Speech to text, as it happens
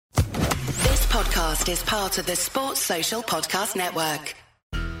podcast is part of the Sports Social Podcast Network.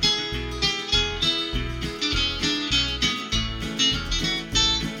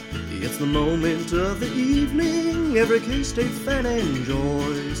 It's the moment of the evening every K-State fan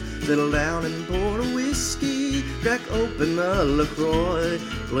enjoys. Settle down and pour a whiskey, crack open a LaCroix.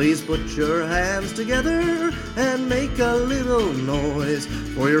 Please put your hands together and make a little noise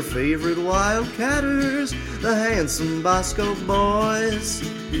for your favorite Wildcatters, the handsome Bosco Boys.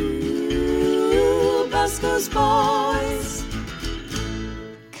 Ooh, Bosco's Boys.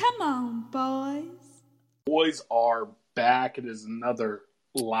 Come on, boys. Boys are back. It is another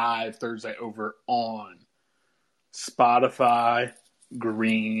live Thursday over on Spotify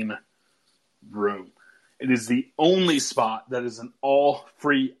Green Room. It is the only spot that is an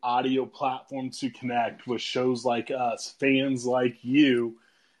all-free audio platform to connect with shows like us, fans like you,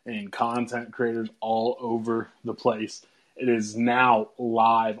 and content creators all over the place. It is now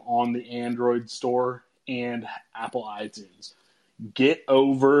live on the Android store and Apple iTunes. Get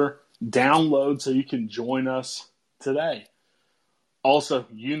over, download so you can join us today. Also,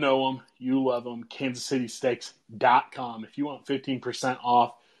 you know them, you love them, KansasCitySteaks.com. If you want 15%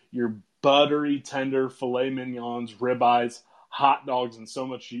 off your buttery, tender filet mignons, ribeyes, hot dogs, and so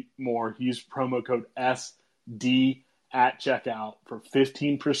much more, use promo code SD at checkout for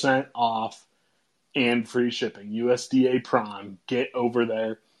 15% off and free shipping. USDA Prime. Get over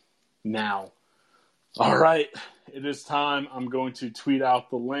there now. All right, it is time. I'm going to tweet out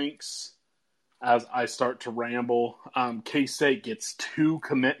the links as I start to ramble. K-State gets two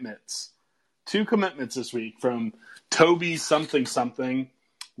commitments this week from Toby something,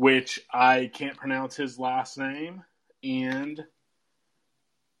 which I can't pronounce his last name, and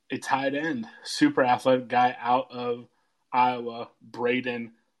a tight end, super athletic guy out of Iowa,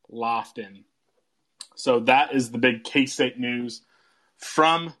 Braden Lofton. So that is the big K-State news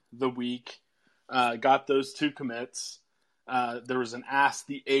from the week. Got those two commits. There was an Ask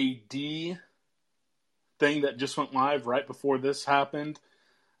the AD thing that just went live right before this happened.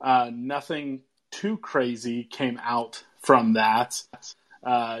 Nothing too crazy came out from that.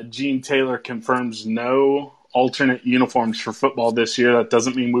 Gene Taylor confirms no alternate uniforms for football this year. That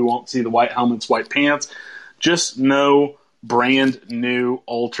doesn't mean we won't see the white helmets, white pants, just no brand new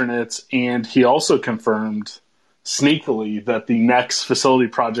alternates. And he also confirmed sneakily that the next facility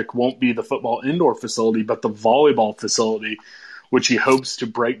project won't be the football indoor facility, but the volleyball facility, which he hopes to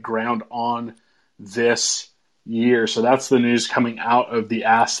break ground on this year. So that's the news coming out of the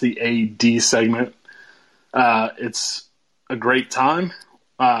Ask the AD segment. It's a great time.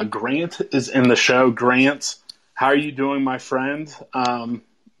 Grant is in the show. Grant, how are you doing, my friend?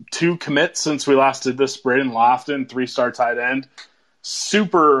 Two commits since we last did this. Braden Lofton, 3-star tight end,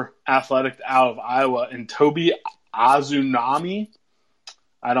 super athletic out of Iowa, and Toby Azunami.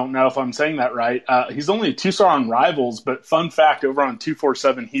 I don't know if I'm saying that right. He's only a 2-star on Rivals, but fun fact, over on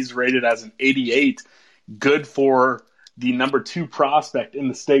 247, he's rated as an 88. Good for the number 2 prospect in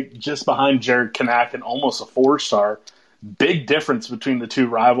the state, just behind Jared Kanak, and almost a 4-star. Big difference between the two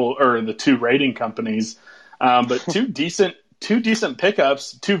the two rating companies. But two decent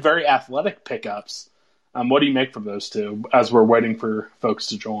pickups, two very athletic pickups. What do you make from those two as we're waiting for folks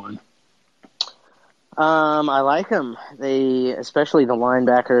to join? I like them. Especially the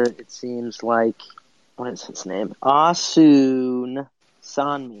linebacker, it seems like, what is his name? Asun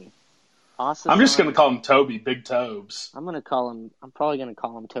Sanmi. I'm just going to call him Toby, Big Tobes. I'm probably going to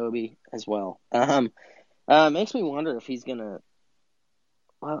call him Toby as well. Makes me wonder if he's going to,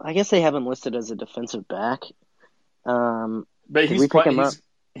 well, I guess they have him listed as a defensive back. But he's going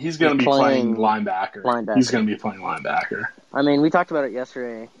to be playing linebacker. He's going to be playing linebacker. I mean, we talked about it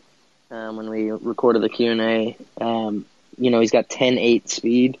yesterday when we recorded the Q&A. He's got 10.8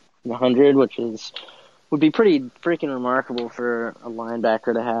 speed in the 100, which would be pretty freaking remarkable for a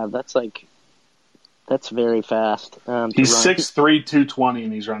linebacker to have. That's very fast. He's 6'3", 220,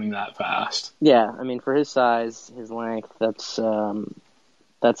 and he's running that fast. Yeah, I mean, for his size, his length, that's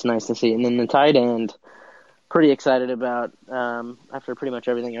nice to see. And then the tight end, pretty excited about. After pretty much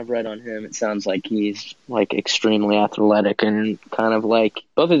everything I've read on him, it sounds like he's extremely athletic and kind of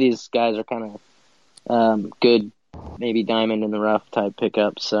both of these guys are kind of good, maybe diamond in the rough type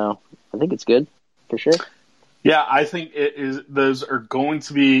pickups. So I think it's good for sure. Yeah, I think it is. Those are going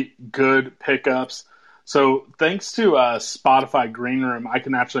to be good pickups. So thanks to Spotify Green Room, I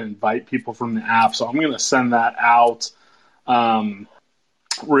can actually invite people from the app. So I'm going to send that out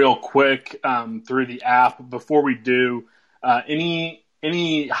real quick through the app. Before we do,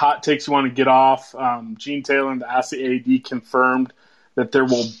 any hot takes you want to get off? Gene Taylor and the Ask the AD confirmed that there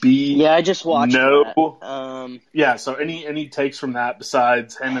will be Yeah, I just watched no. that. Yeah, so any takes from that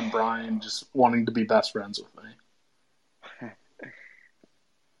besides him and Brian just wanting to be best friends with me?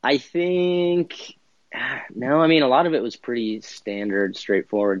 I think no. I mean, a lot of it was pretty standard,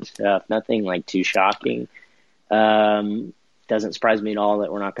 straightforward stuff. Nothing like too shocking. Doesn't surprise me at all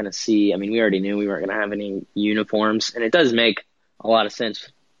that we're not going to see. I mean, we already knew we weren't going to have any uniforms, and it does make a lot of sense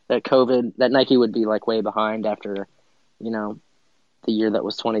that Nike would be like way behind after, the year that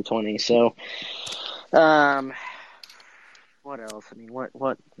was 2020. So, what else? I mean,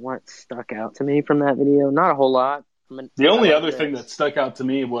 what stuck out to me from that video? Not a whole lot. The only other thing that stuck out to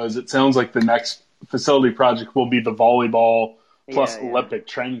me was it sounds like the next facility project will be the volleyball plus Olympic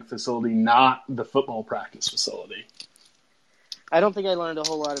training facility, not the football practice facility. I don't think I learned a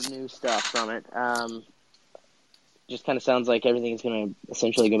whole lot of new stuff from it. Just kind of sounds like everything's going to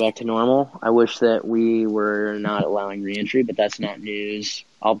essentially go back to normal. I wish that we were not allowing reentry, but that's not news.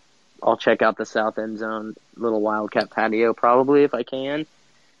 I'll check out the south end zone little Wildcat patio probably if I can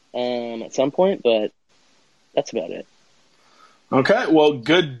at some point, but that's about it. Okay, well,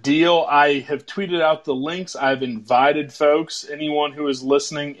 good deal. I have tweeted out the links. I've invited folks, anyone who is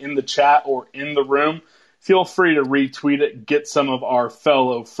listening in the chat or in the room, feel free to retweet it, get some of our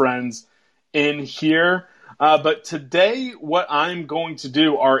fellow friends in here. But today, what I'm going to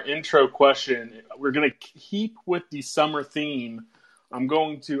do, our intro question, we're going to keep with the summer theme. I'm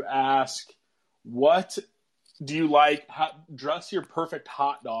going to ask, what do you like? Dress your perfect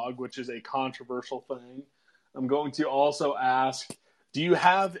hot dog, which is a controversial thing. I'm going to also ask, do you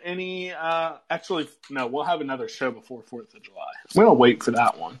have any actually, no, we'll have another show before 4th of July. I'm going to wait for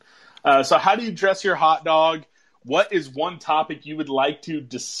that one. So how do you dress your hot dog? What is one topic you would like to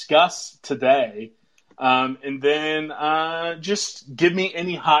discuss today? And then just give me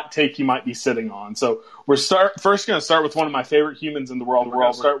any hot take you might be sitting on. So we're first going to start with one of my favorite humans in the world. We're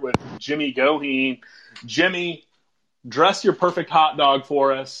going to start with Jimmy Goheen. Jimmy, dress your perfect hot dog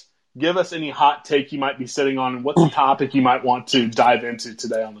for us. Give us any hot take you might be sitting on, and what's the topic you might want to dive into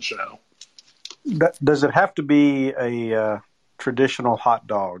today on the show? Does it have to be a traditional hot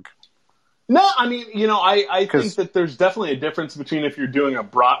dog? No, I mean, I think that there's definitely a difference between if you're doing a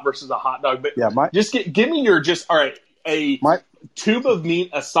brat versus a hot dog. But just give me your tube of meat,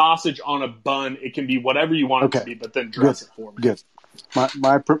 a sausage on a bun. It can be whatever you want it to be, but then dress it for me. Good.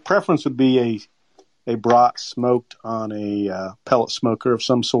 My preference would be a brat smoked on a pellet smoker of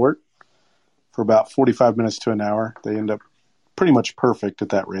some sort for about 45 minutes to an hour. They end up pretty much perfect at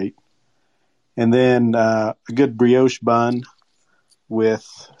that rate. And then a good brioche bun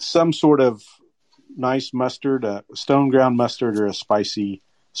with some sort of nice mustard, a stone ground mustard or a spicy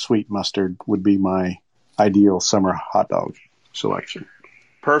sweet mustard would be my ideal summer hot dog selection.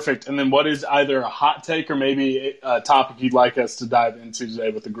 Perfect. And then what is either a hot take or maybe a topic you'd like us to dive into today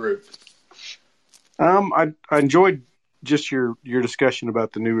with the group? I enjoyed just your discussion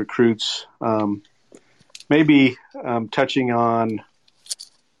about the new recruits. Maybe touching on,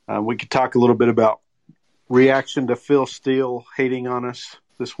 we could talk a little bit about reaction to Phil Steele hating on us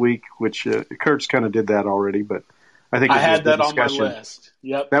this week, which Kurtz kind of did that already, but I think I had that on my list.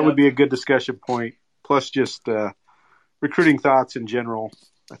 That would be a good discussion point. Plus just recruiting thoughts in general.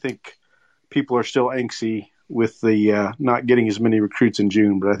 I think people are still angsty with the not getting as many recruits in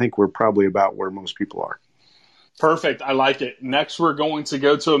June, but I think we're probably about where most people are. Perfect. I like it. Next, we're going to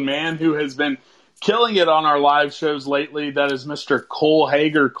go to a man who has been killing it on our live shows lately. That is Mr. Cole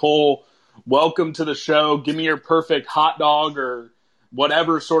Hager. Cole, welcome to the show. Give me your perfect hot dog or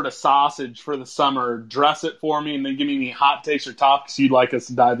whatever sort of sausage for the summer. Dress it for me, and then give me any hot takes or topics you'd like us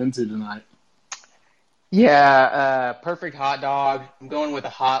to dive into tonight. Yeah, perfect hot dog. I'm going with a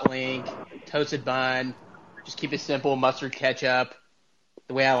hot link, toasted bun. Just keep it simple, mustard, ketchup,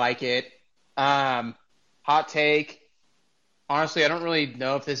 the way I like it. Hot take. Honestly, I don't really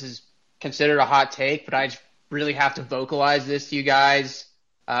know if this is considered a hot take, but I just really have to vocalize this to you guys.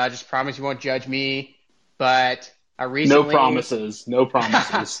 Just promise you won't judge me. But I recently... No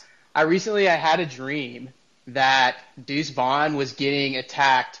promises. I had a dream that Deuce Vaughn was getting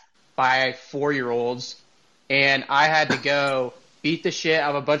attacked by 4-year-olds, and I had to go beat the shit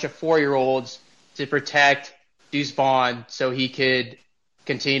out of a bunch of 4-year-olds to protect Deuce Vaughn so he could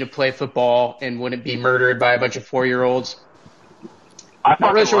continue to play football and wouldn't be murdered by a bunch of 4-year-olds. I'm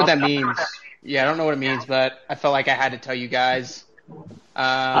not really sure what that means. Yeah, I don't know what it means, but I felt like I had to tell you guys.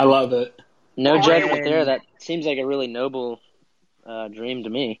 I love it. No judgment there. That seems like a really noble dream to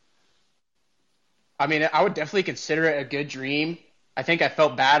me. I mean, I would definitely consider it a good dream. I think I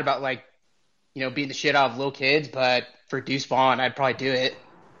felt bad about, beating the shit out of little kids, but for Deuce Vaughn, I'd probably do it.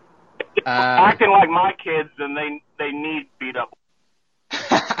 Acting like my kids, then they need beat up.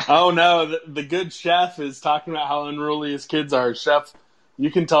 Oh no, the good chef is talking about how unruly his kids are. Chef,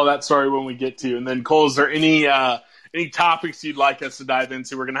 you can tell that story when we get to you. And then Cole, is there any topics you'd like us to dive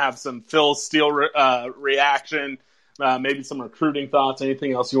into? We're going to have some Phil Steele reaction, maybe some recruiting thoughts,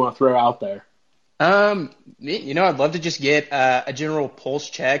 anything else you want to throw out there? I'd love to just get a general pulse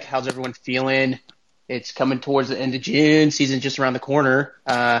check. How's everyone feeling? It's coming towards the end of June. Season's just around the corner.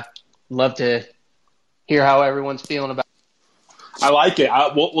 Love to hear how everyone's feeling about. I like it.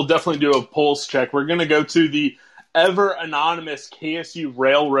 We'll definitely do a pulse check. We're going to go to the ever anonymous KSU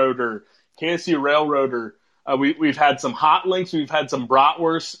Railroader. We've had some hot links. We've had some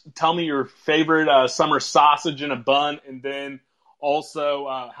bratwurst. Tell me your favorite summer sausage in a bun, and then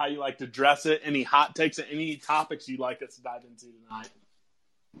also how you like to dress it. Any hot takes and any topics you'd like us to dive into tonight.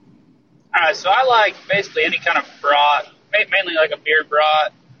 All right, so I like basically any kind of broth, mainly like a beer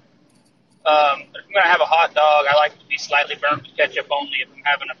broth. If I'm going to have a hot dog, I like it to be slightly burnt with ketchup only. If I'm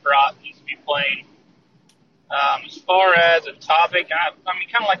having a broth, it needs to be plain. As far as a topic, I mean,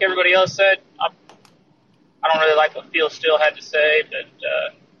 kind of like everybody else said, I don't really like what Phil Steele had to say, but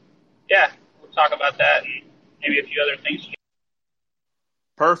yeah, we'll talk about that and maybe a few other things.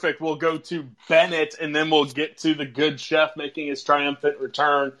 Perfect. We'll go to Bennett, and then we'll get to the good chef making his triumphant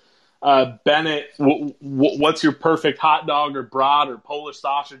return. Bennett, what's your perfect hot dog or brat or Polish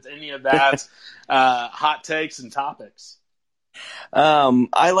sausage, any of that, hot takes and topics?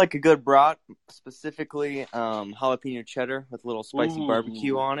 I like a good brat, specifically jalapeno cheddar with a little spicy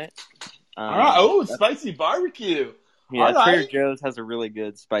barbecue on it. All right. Oh, spicy barbecue. Yeah, Trader Joe's has a really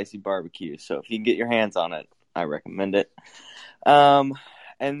good spicy barbecue, so if you can get your hands on it, I recommend it.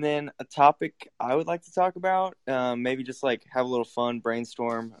 And then a topic I would like to talk about, maybe just like have a little fun,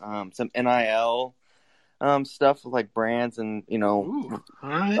 brainstorm, some NIL stuff with like brands and,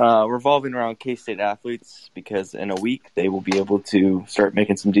 revolving around K-State athletes, because in a week they will be able to start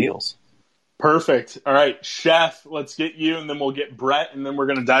making some deals. Perfect. All right, Chef, let's get you, and then we'll get Brett, and then we're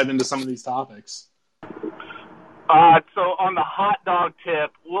going to dive into some of these topics. So on the hot dog tip,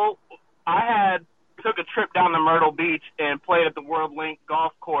 I took a trip down to Myrtle Beach and played at the World Link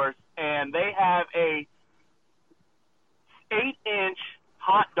golf course, and they have a 8-inch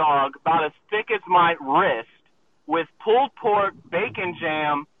hot dog about as thick as my wrist with pulled pork, bacon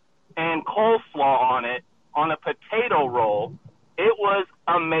jam, and coleslaw on it on a potato roll. It was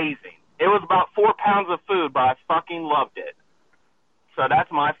amazing. It was about 4 pounds of food, but I fucking loved it. So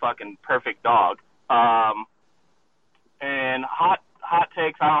that's my fucking perfect dog. And hot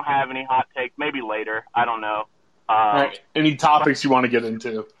takes, I don't have any hot takes. Maybe later. I don't know. All right. Any topics you want to get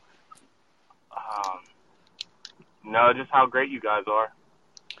into? No, just how great you guys are.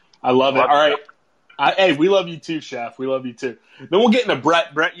 I love it. All right. Hey, we love you too, Chef. We love you too. Then we'll get into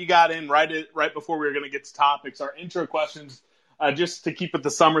Brett. Brett, you got in right before we were going to get to topics. Our intro questions, just to keep with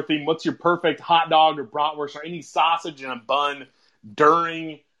the summer theme, what's your perfect hot dog or bratwurst or any sausage in a bun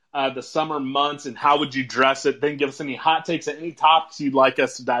during the summer months, and how would you dress it? Then give us any hot takes and any topics you'd like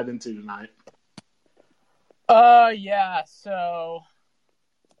us to dive into tonight. Yeah, so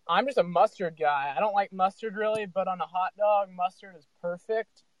I'm just a mustard guy. I don't like mustard really, but on a hot dog, mustard is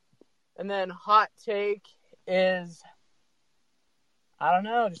perfect. And then hot take is, I don't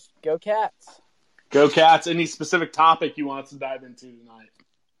know, just go Cats. Go Cats. Any specific topic you want us to dive into tonight?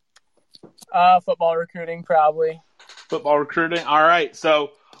 Football recruiting, probably. Football recruiting. All right,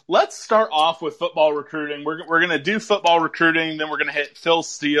 so let's start off with football recruiting. We're going to do football recruiting, then we're going to hit Phil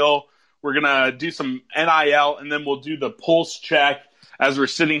Steele. We're going to do some NIL, and then we'll do the pulse check as we're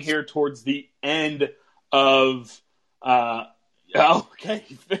sitting here towards the end of okay,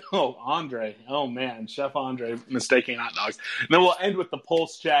 Phil, Andre. Oh, man, Chef Andre mistaking hot dogs. And then we'll end with the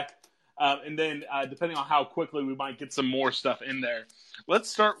pulse check, and then depending on how quickly we might get some more stuff in there. Let's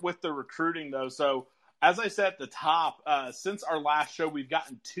start with the recruiting, though. So, as I said at the top, since our last show, we've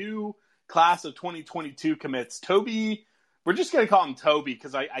gotten 2 class of 2022 commits. Toby, we're just going to call him Toby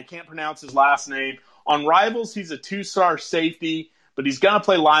because I can't pronounce his last name. On Rivals, he's a 2-star safety, but he's going to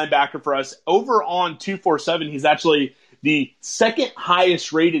play linebacker for us. Over on 247, he's actually the second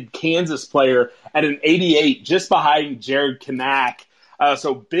highest rated Kansas player at an 88, just behind Jared Kanak.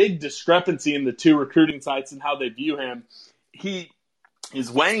 So big discrepancy in the 2 recruiting sites and how they view him. He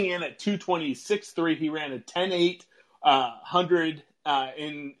is weighing in at 226.3. He ran a 10.8 100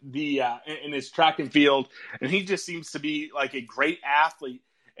 in his track and field, and he just seems to be like a great athlete.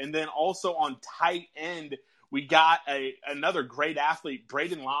 And then also on tight end, we got another great athlete,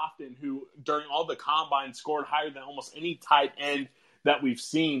 Braden Lofton, who during all the combine scored higher than almost any tight end that we've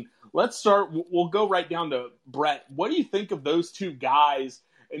seen. Let's start. We'll go right down to Brett. What do you think of those 2 guys?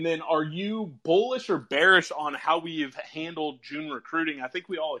 And then are you bullish or bearish on how we've handled June recruiting? I think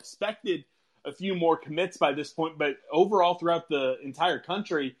we all expected a few more commits by this point, but overall throughout the entire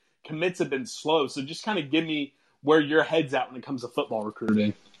country, commits have been slow. So just kind of give me where your head's at when it comes to football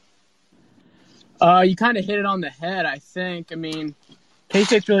recruiting. You kind of hit it on the head, I think. I mean,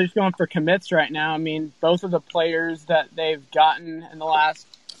 K-State's really just going for commits right now. I mean, both of the players that they've gotten in the last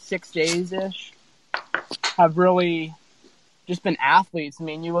 6 days-ish have really just been athletes. I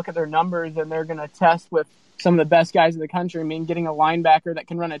mean, you look at their numbers and they're going to test with some of the best guys in the country. I mean, getting a linebacker that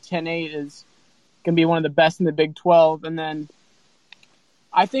can run a 10.8 is going to be one of the best in the Big 12. And then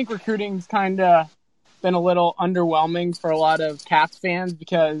I think recruiting's kind of been a little underwhelming for a lot of Cats fans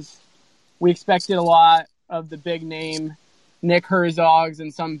because we expected a lot of the big name Nick Herzogs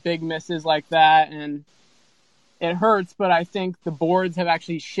and some big misses like that. And it hurts, but I think the boards have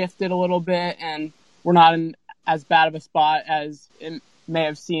actually shifted a little bit and we're not in as bad of a spot as it may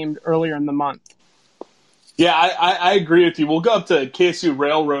have seemed earlier in the month. Yeah, I agree with you. We'll go up to KSU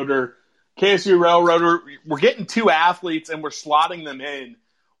Railroader. KSU Railroader, we're getting 2 athletes and we're slotting them in.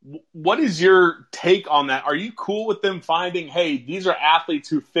 What is your take on that? Are you cool with them finding, hey, these are athletes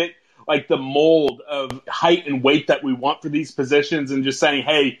who fit like the mold of height and weight that we want for these positions and just saying,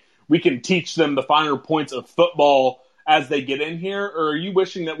 hey, we can teach them the finer points of football as they get in here? Or are you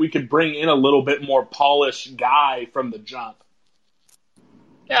wishing that we could bring in a little bit more polished guy from the jump?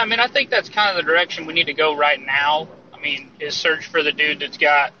 Yeah, I mean, I think that's kind of the direction we need to go right now. I mean, is search for the dude that's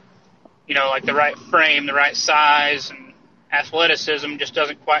got, like the right frame, the right size, and athleticism, just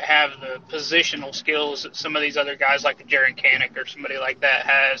doesn't quite have the positional skills that some of these other guys like the Jaron Canick or somebody like that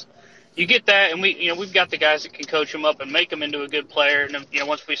has. You get that, and we've got the guys that can coach him up and make him into a good player. And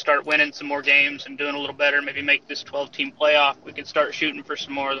once we start winning some more games and doing a little better, maybe make this 12-team playoff, we can start shooting for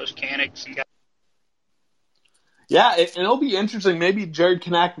some more of those Canicks and guys. Yeah, it'll be interesting. Maybe Jared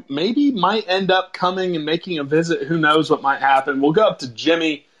Kanak might end up coming and making a visit. Who knows what might happen? We'll go up to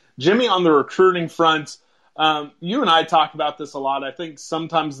Jimmy. Jimmy, on the recruiting front, you and I talk about this a lot. I think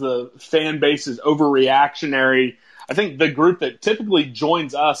sometimes the fan base is overreactionary. I think the group that typically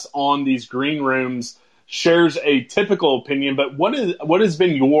joins us on these green rooms shares a typical opinion. But what has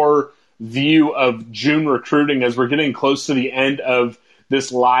been your view of June recruiting as we're getting close to the end of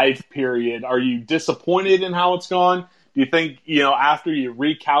this live period? Are you disappointed in how it's gone? Do you think, after you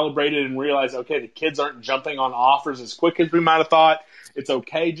recalibrated and realized, okay, the kids aren't jumping on offers as quick as we might have thought, it's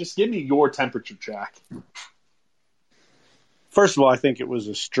okay? Just give me your temperature check. First of all, I think it was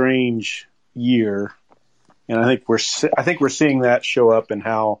a strange year, and I think we're seeing that show up in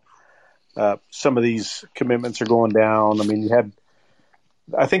how some of these commitments are going down. I mean,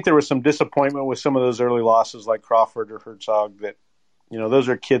 I think there was some disappointment with some of those early losses like Crawford or Herzog that, those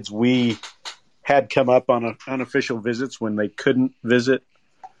are kids we had come up on unofficial visits when they couldn't visit.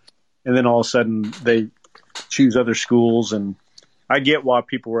 And then all of a sudden they choose other schools. And I get why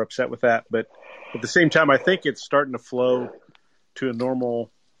people were upset with that. But at the same time, I think it's starting to flow to a normal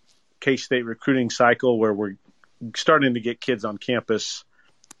K-State recruiting cycle where we're starting to get kids on campus.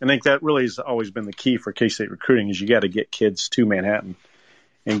 I think that really has always been the key for K-State recruiting is you got to get kids to Manhattan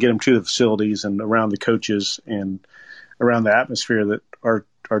and get them to the facilities and around the coaches and around the atmosphere that our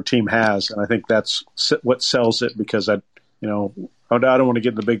team has. And I think that's what sells it because I don't want to get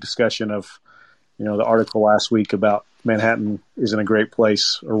in the big discussion of, the article last week about Manhattan isn't a great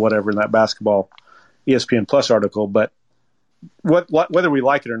place or whatever in that basketball ESPN Plus article. But whether we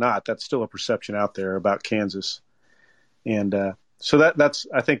like it or not, that's still a perception out there about Kansas. And so that's,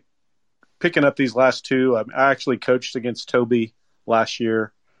 I think, picking up these last 2. I actually coached against Toby last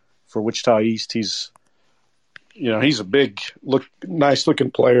year for Wichita East. He's a big, nice looking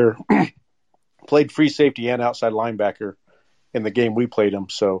player. Played free safety and outside linebacker in the game we played him.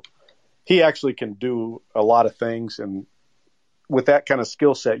 So he actually can do a lot of things. And with that kind of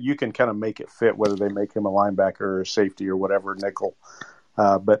skill set, you can kind of make it fit, whether they make him a linebacker or a safety or whatever, nickel.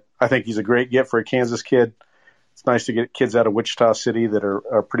 But I think he's a great get for a Kansas kid. It's nice to get kids out of Wichita City that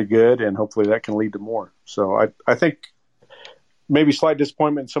are pretty good, and hopefully that can lead to more. So I think maybe slight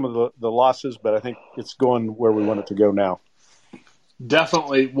disappointment in some of the losses, but I think it's going where we want it to go now.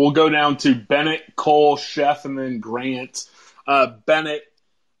 Definitely. We'll go down to Bennett, Cole, Chef, and then Grant. Bennett,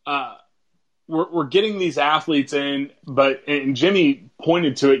 we're getting these athletes in, and Jimmy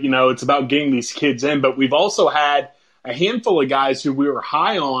pointed to it, it's about getting these kids in, but we've also had a handful of guys who we were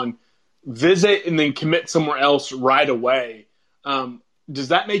high on visit and then commit somewhere else right away. Does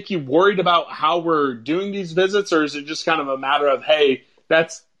that make you worried about how we're doing these visits, or is it just kind of a matter of, hey,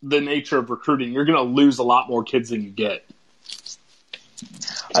 that's the nature of recruiting? You're going to lose a lot more kids than you get.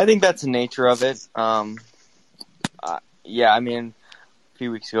 I think that's the nature of it. Yeah, I mean,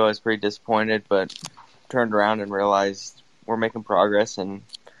 few weeks ago I was pretty disappointed, but turned around and realized we're making progress and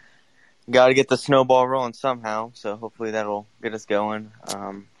got to get the snowball rolling somehow. So hopefully that'll get us going.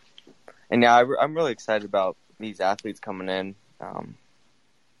 And yeah, I'm really excited about these athletes coming in.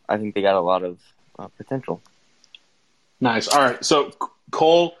 I think they got a lot of potential. Nice. All right. So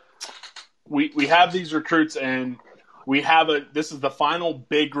Cole, we have these recruits and this is the final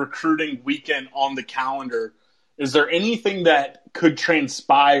big recruiting weekend on the calendar. Is there anything that could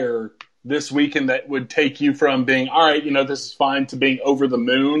transpire this weekend that would take you from being, all right, this is fine, to being over the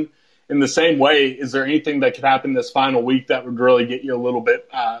moon? In the same way, is there anything that could happen this final week that would really get you a little bit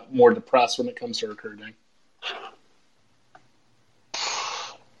more depressed when it comes to recruiting?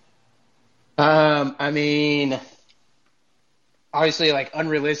 I mean, obviously, like,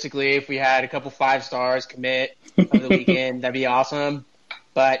 unrealistically, if we had a couple 5-stars commit over the weekend, that'd be awesome.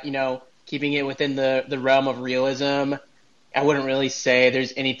 But, keeping it within the realm of realism, I wouldn't really say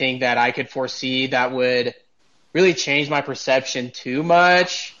there's anything that I could foresee that would really change my perception too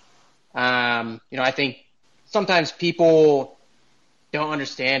much. I think sometimes people don't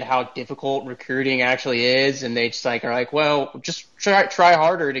understand how difficult recruiting actually is, and they just are like, well, just try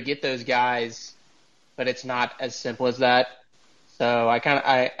harder to get those guys, but it's not as simple as that. So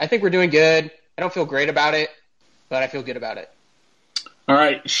I think we're doing good. I don't feel great about it, but I feel good about it. All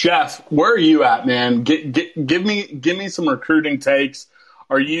right, Chef, where are you at, man? Give me some recruiting takes.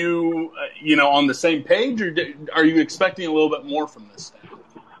 Are you on the same page, or are you expecting a little bit more from this staff?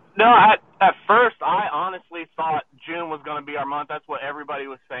 No, at first I honestly thought June was going to be our month. That's what everybody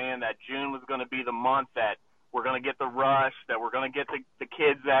was saying, that June was going to be the month that we're going to get the rush, that we're going to get the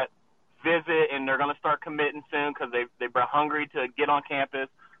kids that visit, and they're going to start committing soon because they've been hungry to get on campus.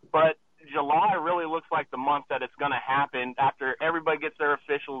 But July really looks like the month that it's going to happen after everybody gets their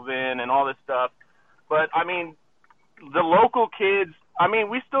officials in and all this stuff. But, I mean, the local kids,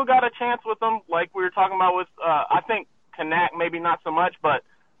 we still got a chance with them, like we were talking about with, I think, Kanak maybe not so much, but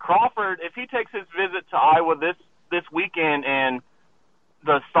Crawford, if he takes his visit to Iowa this weekend and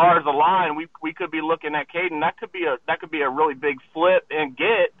the stars align, we could be looking at Caden. That could be a really big flip and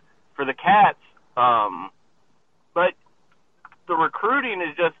get for the Cats. But the recruiting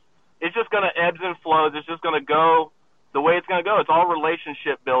is just going to ebbs and flows. It's just going to go the way it's going to go. It's all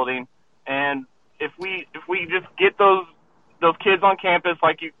relationship building, and if we just get those kids on campus,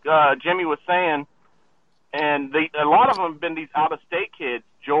 like Jimmy was saying, and a lot of them have been these out-of-state kids,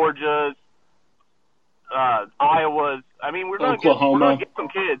 Georgia's, Iowa's. We're going to get some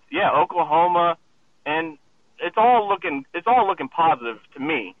kids. Yeah, Oklahoma, and it's all looking positive to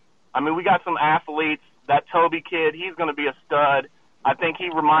me. We got some athletes. That Toby kid, he's going to be a stud. I think he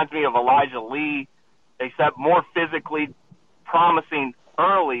reminds me of Elijah Lee, except more physically promising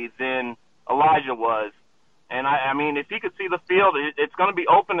early than Elijah was. And, if he could see the field, it's going to be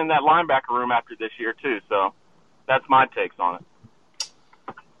open in that linebacker room after this year, too. So that's my takes on it.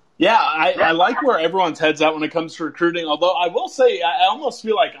 Yeah, I like where everyone's head's at when it comes to recruiting, although I will say I almost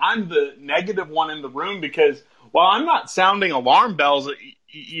feel like I'm the negative one in the room because while I'm not sounding alarm bells,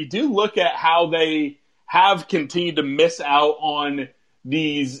 you do look at how they have continued to miss out on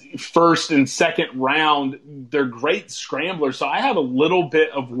these first and second round. They're great scramblers, so I have a little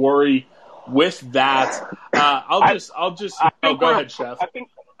bit of worry with that. Go ahead, Chef.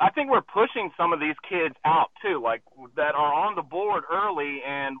 I think we're pushing some of these kids out too, like that are on the board early,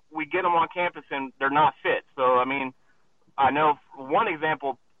 and we get them on campus and they're not fit. So I know one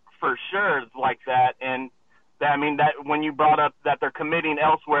example for sure is like that, and that when you brought up that they're committing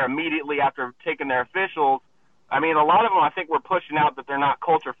elsewhere immediately after taking their officials, a lot of them I think we're pushing out that they're not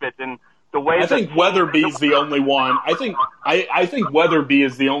culture fits, and the way I think Weatherby's the only one. I think Weatherby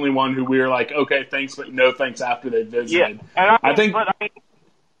is the only one who we're like, okay, thanks, but no thanks after they visited.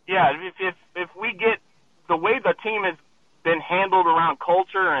 Yeah, if we get the way the team has been handled around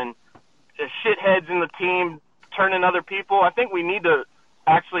culture and the shitheads in the team turning other people, I think we need to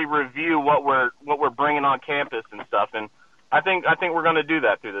actually review what we're bringing on campus and stuff, and I think we're going to do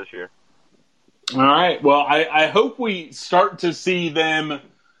that through this year. All right. Well, I hope we start to see them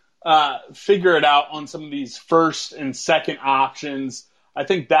figure it out on some of these first and second options. I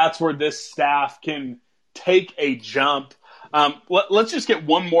think that's where this staff can take a jump. Let's just get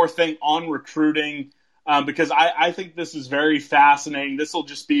one more thing on recruiting because I think this is very fascinating. This will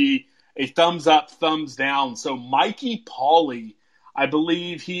just be a thumbs up, thumbs down. So Mikey Pauley, I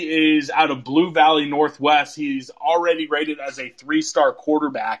believe he is out of Blue Valley Northwest. He's already rated as a 3-star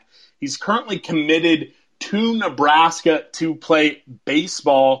quarterback. He's currently committed to Nebraska to play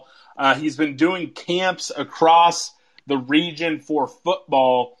baseball. He's been doing camps across the region for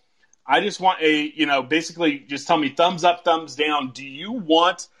football. I just want basically just tell me thumbs up, thumbs down. Do you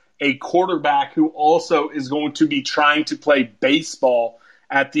want a quarterback who also is going to be trying to play baseball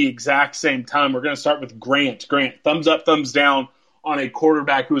at the exact same time? We're going to start with Grant. Grant, thumbs up, thumbs down on a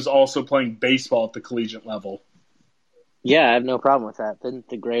quarterback who is also playing baseball at the collegiate level. Yeah, I have no problem with that. Didn't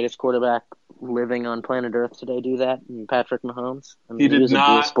the greatest quarterback living on planet Earth today do that? Patrick Mahomes. I mean, He was not.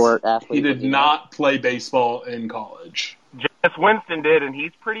 A dual sport athlete. He did not play baseball in college. Jameis Winston did, and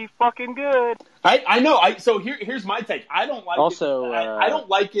he's pretty fucking good. I know. So here's my take. I don't like also, it. I don't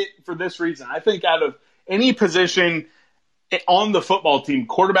like it for this reason. I think out of any position on the football team,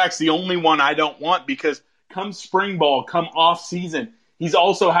 quarterback's the only one I don't want, because come spring ball, come off season, he's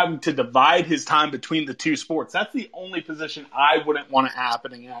also having to divide his time between the two sports. That's the only position I wouldn't want it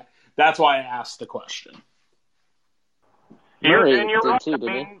happening at. That's why I asked the question. Murray and you're did right. too,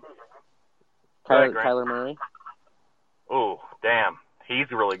 didn't he? Kyler Murray. Oh, damn. He's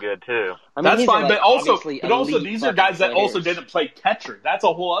really good, too. I mean, that's fine, like, but also elite these are guys that also players. didn't play catcher. That's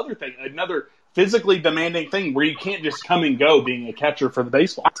a whole other thing, another physically demanding thing where you can't just come and go being a catcher for the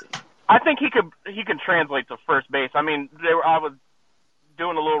baseball team. I think he can translate to first base. I mean, I was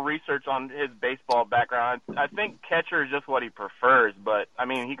doing a little research on his baseball background. I think catcher is just what he prefers, but I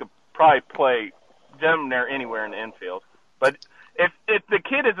mean, he could probably play damn near anywhere in the infield. But if the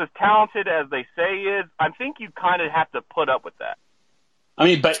kid is as talented as they say he is, I think you kind of have to put up with that. I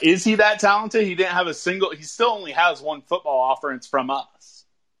mean, but is he that talented? He didn't have he still only has one football offer, and it's from us.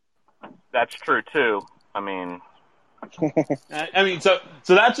 That's true, too. I mean, so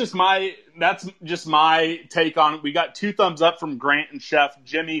that's just my take on it. We got 2 thumbs up from Grant and Chef.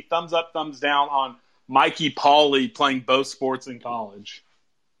 Jimmy, thumbs up, thumbs down on Mikey Pauley playing both sports in college.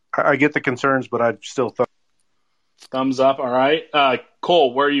 I get the concerns, but I still thumbs up. All right,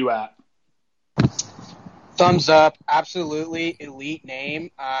 Cole, where are you at? Thumbs up. Absolutely elite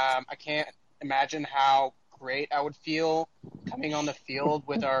name. I can't imagine how great I would feel coming on the field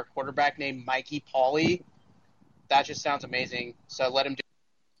with our quarterback named Mikey Pauley. That just sounds amazing. So let him do.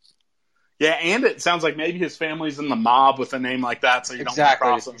 Yeah, and it sounds like maybe his family's in the mob with a name like that, so you don't want to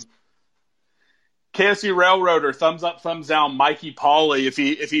cross him. KSU Railroader, thumbs up, thumbs down. Mikey Pauley, if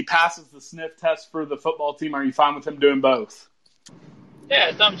he passes the sniff test for the football team, are you fine with him doing both?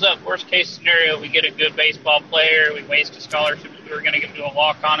 Yeah, thumbs up. Worst case scenario, we get a good baseball player. We waste a scholarship. We were going to give him to a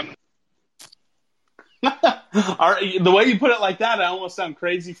walk on him. All right, the way you put it like that, I almost sound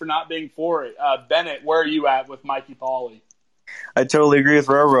crazy for not being for it. Bennett, where are you at with Mikey Pauley? I totally agree with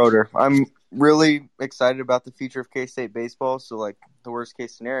Railroader. I'm really excited about the future of K-State baseball. So, like, the worst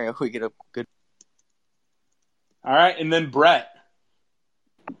case scenario, we get a good. All right, and then Brett.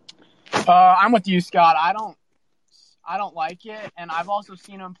 I'm with you, Scott. I don't like it, and I've also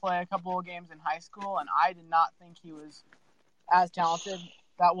seen him play a couple of games in high school, and I did not think he was as talented.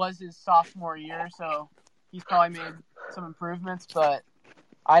 That was his sophomore year, so he's probably made some improvements, but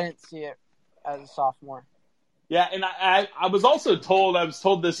I didn't see it as a sophomore. Yeah, and I was also told,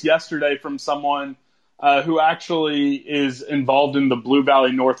 this yesterday from someone who actually is involved in the Blue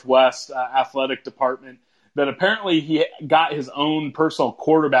Valley Northwest athletic department, that apparently he got his own personal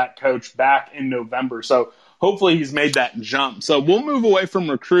quarterback coach back in November. So hopefully he's made that jump. So we'll move away from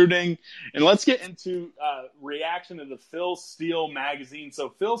recruiting, and let's get into reaction to the Phil Steele magazine. So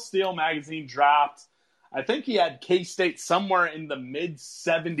Phil Steele magazine dropped, I think he had K-State somewhere in the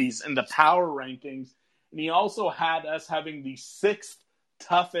mid-70s in the power rankings, and he also had us having the 6th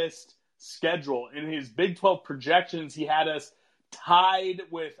toughest schedule. In his Big 12 projections, he had us tied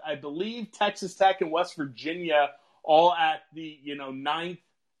with, I believe, Texas Tech and West Virginia, all at the 9th,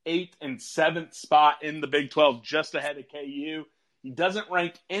 8th, and 7th spot in the Big 12, just ahead of KU. He doesn't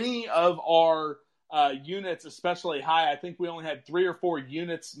rank any of our units especially high. I think we only had 3 or 4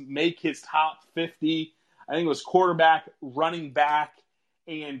 units make his top 50. I think it was quarterback, running back,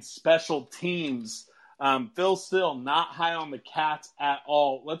 and special teams. Phil Steele, not high on the Cats at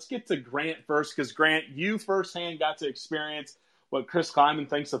all. Let's get to Grant first, because Grant, you firsthand got to experience what Chris Kleiman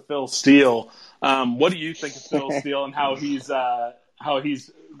thinks of Phil Steele. What do you think of Phil Steele and how he's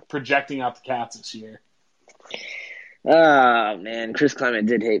projecting out the Cats this year? Oh, man, Chris Kleiman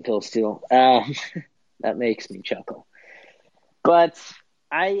did hate Phil Steele. That makes me chuckle. But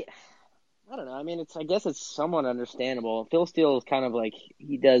I don't know. I mean, I guess it's somewhat understandable. Phil Steele is kind of like,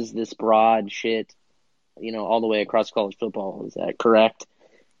 he does this broad shit, all the way across college football. Is that correct?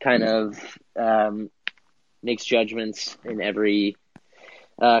 Kind of makes judgments in every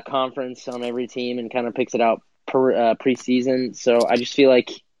conference on every team and kind of picks it out preseason. So I just feel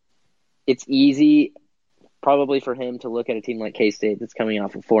like it's easy probably for him to look at a team like K-State that's coming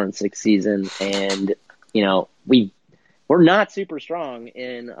off a 4-6 season, and we're we're not super strong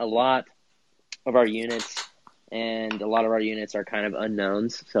in a lot of our units, and a lot of our units are kind of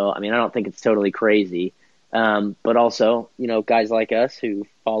unknowns. So, I mean, I don't think it's totally crazy. But also, guys like us who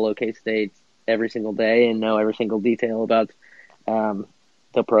follow K-State every single day and know every single detail about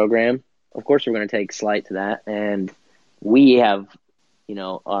the program, of course we're going to take slight to that. And we have,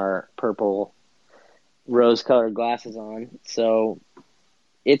 our purple rose-colored glasses on. So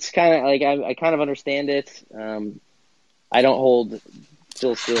it's kind of like I kind of understand it. I don't hold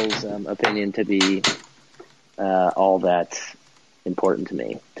Phil Steele's opinion to be all that important to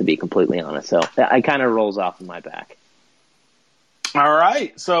me, to be completely honest. So it kind of rolls off of my back. All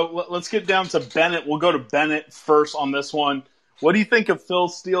right, so let's get down to Bennett. We'll go to Bennett first on this one. What do you think of Phil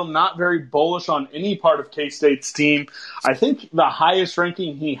Steele? Not very bullish on any part of K-State's team. I think the highest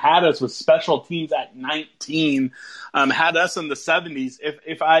ranking he had us was special teams at 19, had us in the 70s.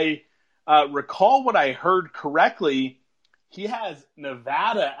 If I recall what I heard correctly, he has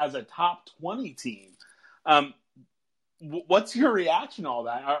Nevada as a top 20 team. What's your reaction to all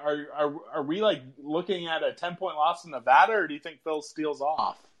that? Are we like looking at a 10-point loss in Nevada, or do you think Phil Steele's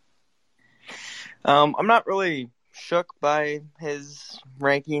off? I'm not really shook by his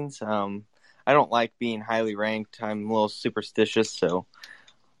rankings. I don't like being highly ranked. I'm a little superstitious, so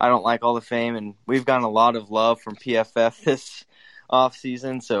I don't like all the fame. And we've gotten a lot of love from PFF this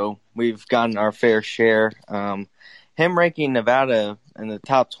offseason, so we've gotten our fair share. Him ranking Nevada in the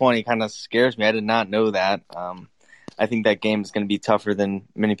top 20 kind of scares me. I did not know that. I think that game is going to be tougher than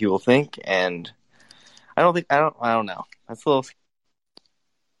many people think, and I don't know. That's a little.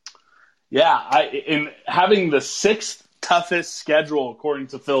 Yeah, in having the sixth toughest schedule according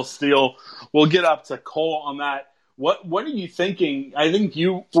to Phil Steele, we'll get up to Cole on that. What are you thinking? I think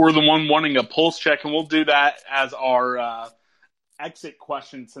you were the one wanting a pulse check, and we'll do that as our exit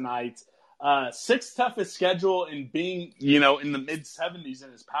question tonight. Sixth toughest schedule and being, in the mid-70s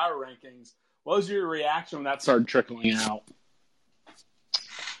in his power rankings. What was your reaction when that started trickling out?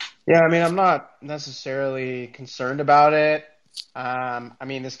 Yeah, I mean, I'm not necessarily concerned about it.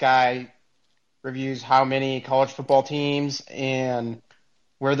 This guy reviews how many college football teams, and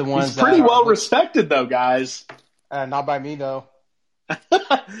we're the ones He's pretty well respected, though, guys. Not by me, though.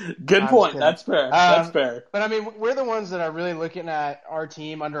 Good point. That's fair. That's fair. But, we're the ones that are really looking at our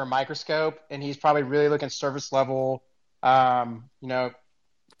team under a microscope, and he's probably really looking at surface level.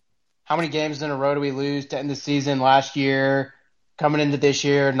 How many games in a row do we lose to end the season last year? Coming into this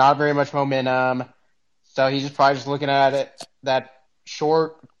year, not very much momentum. So he's probably just looking at it, that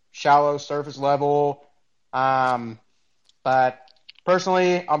short, shallow surface level. But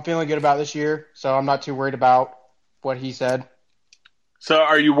personally, I'm feeling good about this year, so I'm not too worried about what he said. So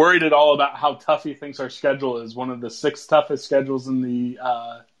are you worried at all about how tough he thinks our schedule is? One of the six toughest schedules in the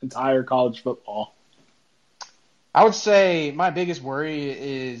entire college football. I would say my biggest worry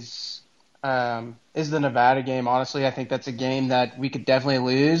is the Nevada game. Honestly, I think that's a game that we could definitely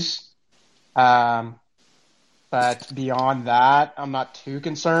lose. But beyond that, I'm not too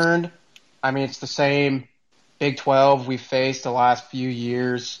concerned. It's the same Big 12 we've faced the last few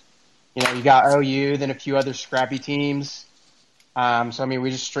years. You got OU, then a few other scrappy teams. We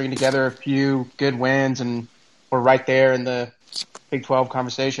just string together a few good wins, and we're right there in the Big 12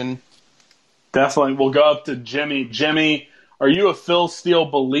 conversation. Definitely. We'll go up to Jimmy. Jimmy, are you a Phil Steele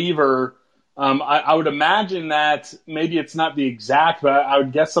believer? I would imagine that maybe it's not the exact, but I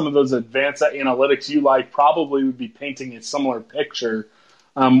would guess some of those advanced analytics you like probably would be painting a similar picture.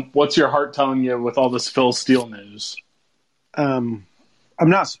 What's your heart telling you with all this Phil Steele news? I'm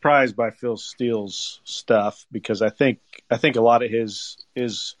not surprised by Phil Steele's stuff because I think a lot of his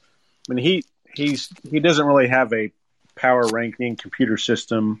is. He doesn't really have a power ranking computer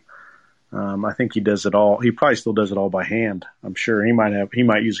system. I think he does it all. He probably still does it all by hand. I'm sure he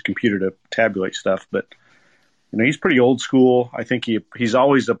might use a computer to tabulate stuff, but he's pretty old school. I think he's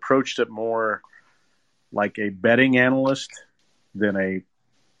always approached it more like a betting analyst than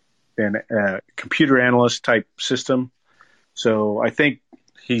a computer analyst type system. So I think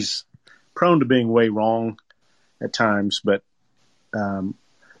he's prone to being way wrong at times, but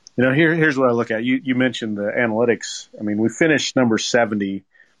here's what I look at. You mentioned the analytics. We finished number 70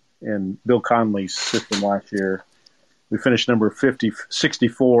 in Bill Connolly's system last year. We finished number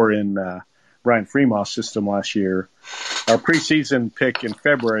 64 in Brian Fremoth's system last year. Our preseason pick in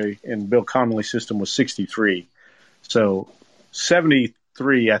February in Bill Connolly's system was 63. So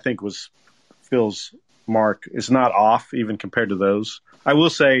 73, I think, was Phil's mark. Is not off even compared to those. I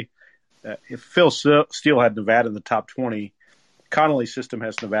will say, if Phil Steele had Nevada in the top 20, Connolly's system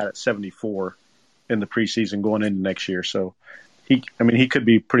has Nevada at 74 in the preseason going into next year. So he could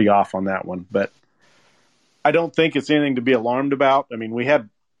be pretty off on that one. But I don't think it's anything to be alarmed about. I mean, we had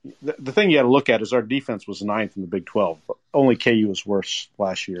the thing you got to look at is our defense was ninth in the Big 12. But only KU was worse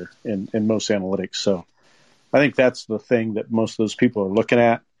last year in most analytics. So I think that's the thing that most of those people are looking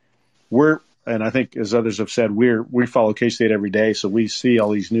at. And I think, as others have said, we follow K-State every day, so we see all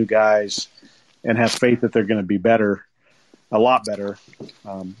these new guys and have faith that they're going to be better, a lot better.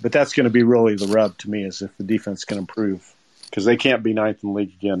 But that's going to be really the rub to me, is if the defense can improve, because they can't be ninth in the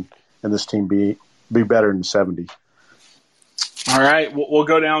league again and this team be better than 70. All right, we'll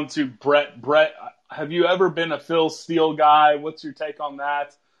go down to Brett. Brett, have you ever been a Phil Steele guy? What's your take on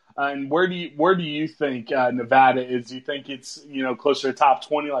that? And where do you think Nevada is? Do you think it's closer to top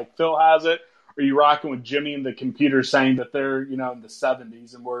 20 like Phil has it? Or are you rocking with Jimmy and the computer saying that they're in the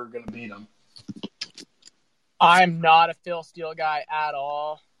 70s and we're going to beat them? I'm not a Phil Steele guy at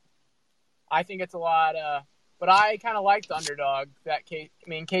all. I think it's a lot, but I kind of like the underdog.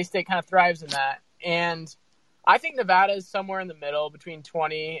 K-State kind of thrives in that, and I think Nevada is somewhere in the middle between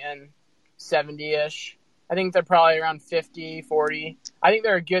 20 and 70-ish. I think they're probably around 50, 40. I think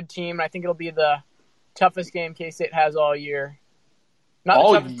they're a good team, and I think it'll be the toughest game K-State has all year. Not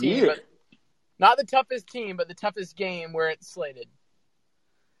the toughest team, but not the toughest team, but the toughest game where it's slated.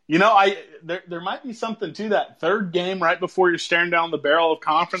 There might be something to that third game right before you're staring down the barrel of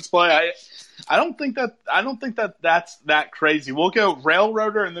conference play. I don't think that's that crazy. We'll go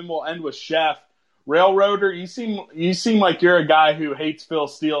Railroader and then we'll end with Chef. Railroader, you seem like you're a guy who hates Phil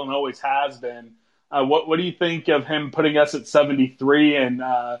Steele and always has been. What do you think of him putting us at 73? And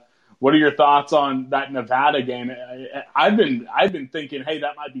what are your thoughts on that Nevada game? I've been thinking, hey,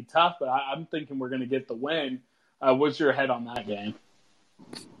 that might be tough, but I'm thinking we're going to get the win. What's your head on that game?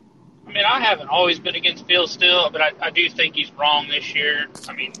 I mean, I haven't always been against Phil Steele, but I do think he's wrong this year.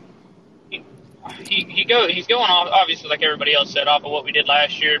 I mean, he's going off, obviously, like everybody else said, off of what we did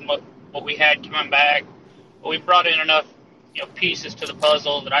last year and what we had coming back. But we brought in enough pieces to the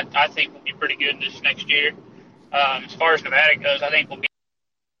puzzle that I think will be pretty good this next year. As far as Nevada goes, I think we'll be.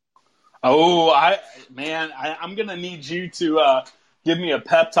 Oh, I'm going to need you to give me a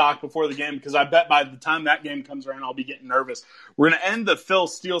pep talk before the game, because I bet by the time that game comes around, I'll be getting nervous. We're going to end the Phil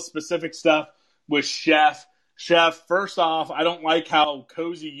Steele specific stuff with Chef. Chef, first off, I don't like how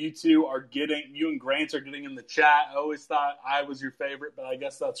cozy you and Grant are getting in the chat. I always thought I was your favorite, but I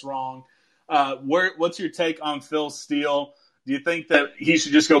guess that's wrong. What's your take on Phil Steele? Do you think that he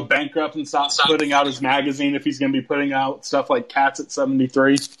should just go bankrupt and stop putting out his magazine if he's going to be putting out stuff like Cats at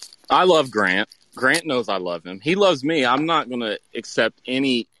 73? I love Grant. Grant knows I love him. He loves me. I'm not going to accept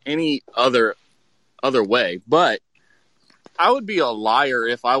any other way. But I would be a liar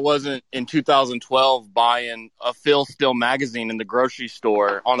if I wasn't in 2012 buying a Phil Steele magazine in the grocery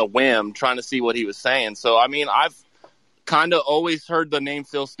store on a whim, trying to see what he was saying. So, I mean, I've kind of always heard the name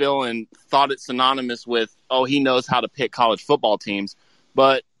Phil Steele and thought it's synonymous with, he knows how to pick college football teams.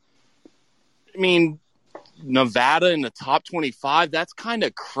 But, I mean, Nevada in the top 25, that's kind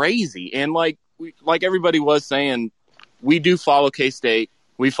of crazy. And like everybody was saying, we do follow K-State.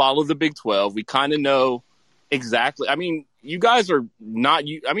 We follow the Big 12. We kind of know exactly. I mean, you guys are not –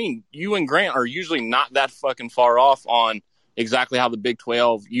 you and Grant are usually not that fucking far off on exactly how the Big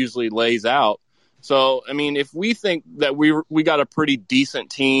 12 usually lays out. So, I mean, if we think that we got a pretty decent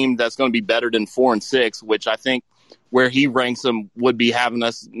team that's going to be better than 4-6, which I think where he ranks them would be having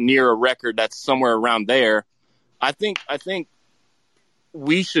us near a record that's somewhere around there, I think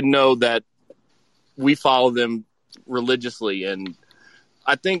we should know that we follow them religiously. And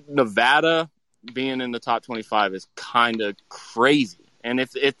I think Nevada being in the top 25 is kind of crazy. And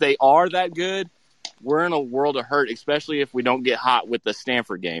if they are that good, we're in a world of hurt, especially if we don't get hot with the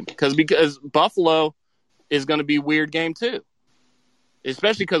Stanford game. Because Buffalo is going to be a weird game too.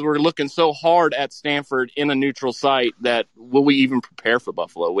 Especially because we're looking so hard at Stanford in a neutral site that will we even prepare for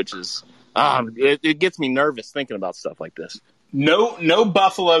Buffalo, which is it gets me nervous thinking about stuff like this. No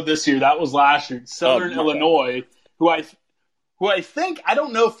Buffalo this year. That was last year. Southern Illinois, who I think, I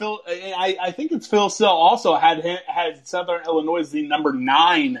don't know, Phil. I think it's Phil Steele also had Southern Illinois as the number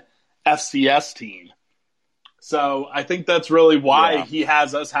 9 FCS team. So I think that's really why he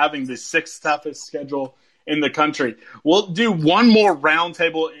has us having the 6th toughest schedule in the country. We'll do one more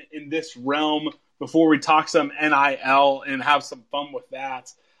roundtable in this realm before we talk some NIL and have some fun with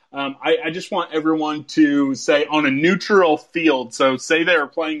that. I just want everyone to say on a neutral field, so say they were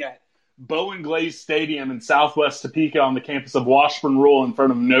playing at Bowen Glaze Stadium in Southwest Topeka on the campus of Washburn Rural in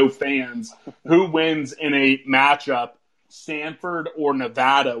front of no fans, who wins in a matchup, Stanford or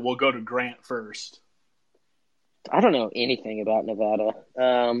Nevada? We'll go to Grant first. I don't know anything about Nevada,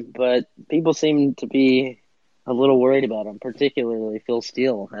 but people seem to be a little worried about him, particularly Phil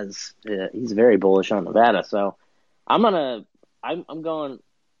Steele has he's very bullish on Nevada. So I'm going.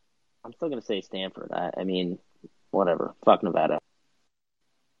 I'm still gonna say Stanford. I mean, whatever. Fuck Nevada.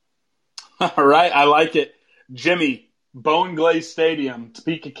 All right, I like it. Jimmy, Bone Glaze Stadium,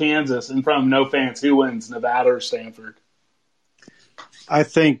 Topeka, Kansas, in front of no fans. Who wins, Nevada or Stanford? I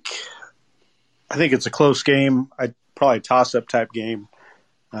think it's a close game. Probably a toss-up type game.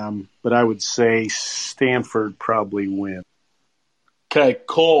 But I would say Stanford probably win. Okay,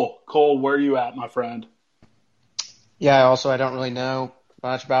 Cole. Cole, where are you at, my friend? Yeah, also, I don't really know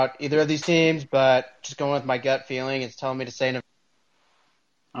much about either of these teams, but just going with my gut feeling, it's telling me to say Nevada.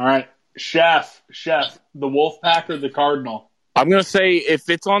 All right. Chef, the Wolfpack or the Cardinal? I'm going to say if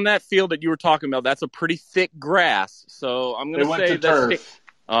it's on that field that you were talking about, that's a pretty thick grass. So I'm going to say that's turf.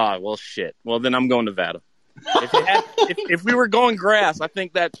 Well, shit. Well, then I'm going Nevada. If we were going grass, I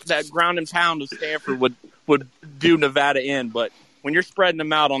think that ground and pound of Stanford would do Nevada in. But when you're spreading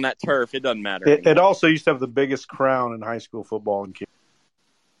them out on that turf, it doesn't matter. It also used to have the biggest crown in high school football in Kansas.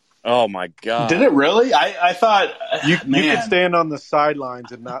 Oh, my God. Did it really? I thought you could stand on the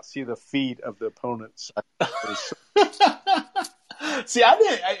sidelines and not see the feet of the opponents. See, I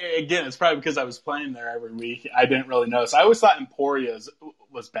didn't. Again, it's probably because I was playing there every week. I didn't really notice. I always thought Emporia's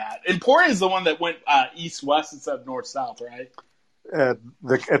was bad. Emporia is the one that went east-west instead of north-south, right? At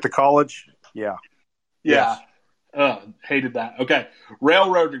the college? Yeah. Yeah. Yes. Hated that. Okay.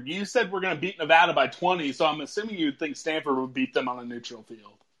 Railroader, you said we're going to beat Nevada by 20, so I'm assuming you would think Stanford would beat them on a neutral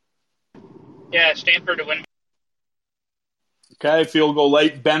field. Yeah, Stanford to win. Okay, field goal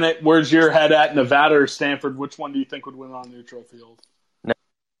late. Bennett, where's your head at, Nevada or Stanford? Which one do you think would win on a neutral field?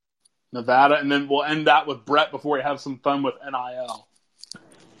 Nevada, and then we'll end that with Brett before we have some fun with NIL.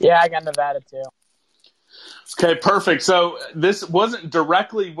 Yeah, I got Nevada too. Okay, perfect. So this wasn't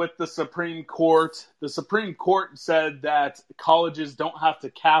directly with the Supreme Court. The Supreme Court said that colleges don't have to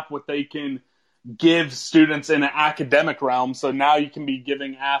cap what they can give students in an academic realm. So now you can be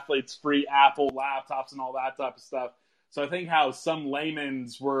giving athletes free Apple laptops and all that type of stuff. So I think how some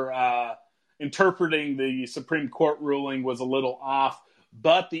laymen's were interpreting the Supreme Court ruling was a little off.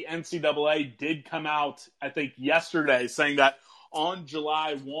 But the NCAA did come out, I think, yesterday saying that on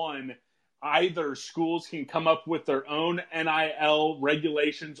July 1, either schools can come up with their own NIL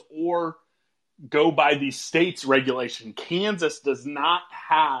regulations or go by the state's regulation. Kansas does not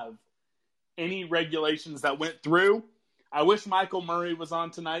have any regulations that went through. I wish Michael Murray was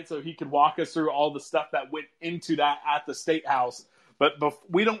on tonight so he could walk us through all the stuff that went into that at the State House. But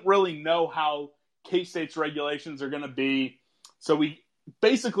we don't really know how K-State's regulations are going to be. So we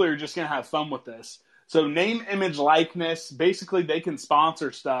basically are just going to have fun with this. So name, image, likeness, basically they can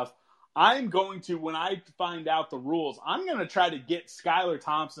sponsor stuff. I'm going to, when I find out the rules, I'm going to try to get Skylar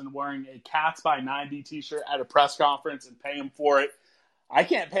Thompson wearing a Cats by 90 t-shirt at a press conference and pay him for it. I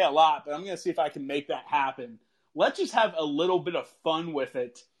can't pay a lot, but I'm going to see if I can make that happen. Let's just have a little bit of fun with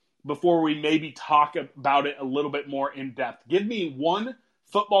it before we maybe talk about it a little bit more in depth. Give me one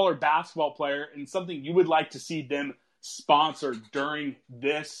football or basketball player and something you would like to see them sponsor during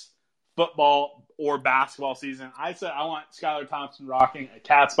this football or basketball season. I said I want Skylar Thompson rocking a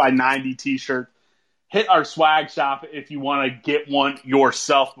Cats by 90 t-shirt. Hit our swag shop if you want to get one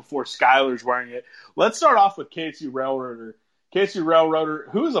yourself before Skylar's wearing it. Let's start off with KSU Railroader. KSU Railroader,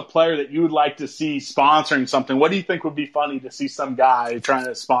 who is a player that you would like to see sponsoring something? What do you think would be funny to see some guy trying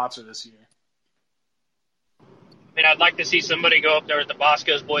to sponsor this year? I mean, I'd like to see somebody go up there with the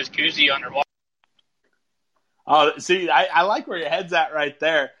Bosco's Boys koozie on their wall. Oh, see, I like where your head's at right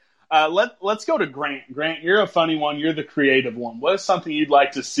there. Let's go to Grant. Grant, you're a funny one. You're the creative one. What is something you'd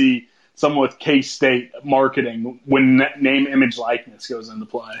like to see someone with K-State marketing when name, image, likeness goes into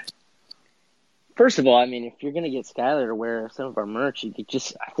play? First of all, I mean, if you're going to get Skylar to wear some of our merch,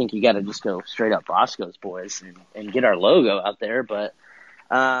 I think you got to just go straight up Bosco's Boys and get our logo out there. But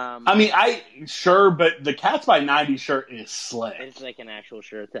I mean, but the Cats by 90 shirt is slick. It's like an actual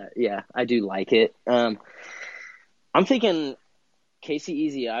shirt yeah, I do like it. I'm thinking Casey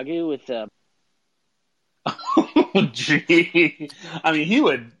Ezeagu with gee.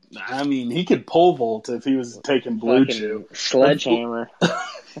 I mean, he could pole vault if he was taking Blue Chew. Sledgehammer.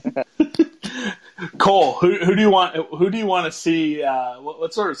 Cole, who do you want to see?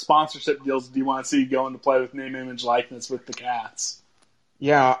 What sort of sponsorship deals do you want to see going to play with name, image, likeness with the Cats?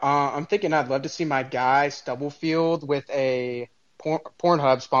 Yeah, I'm thinking I'd love to see my guy Stubblefield with a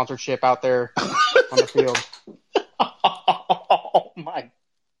Pornhub sponsorship out there on the field. Oh my!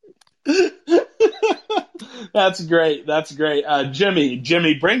 That's great.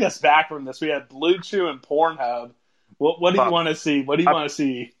 Jimmy, bring us back from this. We had Blue Chew and Pornhub. What do you want to see? What do you want to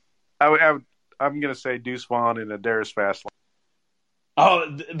see? I I'm going to say Deuce Vaughn in a Darius Fast line.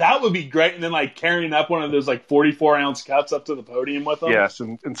 Oh, that would be great. And then like carrying up one of those like 44-ounce cups up to the podium with them. Yes,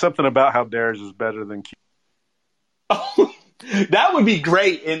 and something about how Darius is better than Q. Oh, that would be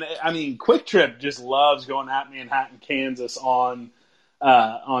great. And I mean, Quick Trip just loves going at Manhattan, Kansas on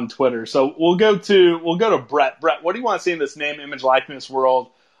Twitter. So we'll go to Brett. Brett, what do you want to see in this name, image, likeness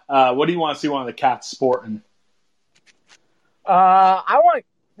world? What do you want to see one of the cats sporting? I want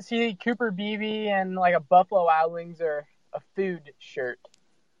to see Cooper Beebe and like a Buffalo Wild Wings or a food shirt.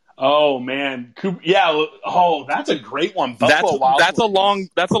 Oh man, yeah. Oh, that's a great one. Buffalo Wild Wings.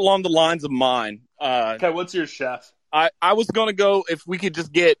 That's along the lines of mine. Okay, what's your chef? I was gonna go if we could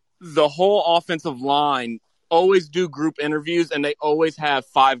just get the whole offensive line. Always do group interviews, and they always have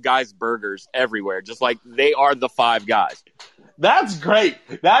Five Guys burgers everywhere, just like they are the Five Guys. That's great.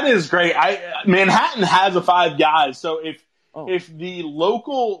 That is great. Manhattan has a Five Guys, so if the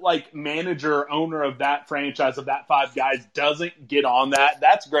local like manager owner of that franchise of that Five Guys doesn't get on that,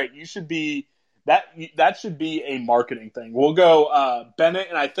 that's great. You should be that should be a marketing thing. We'll go Bennett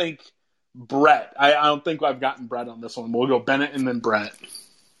and I think Brett. I don't think I've gotten Brett on this one. We'll go Bennett and then Brett.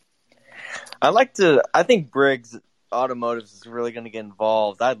 I think Briggs Automotives is really going to get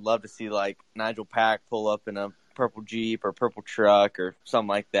involved. I'd love to see like Nigel Pack pull up in a purple Jeep or purple truck or something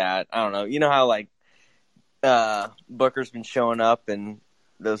like that. I don't know. You know how like Booker's been showing up in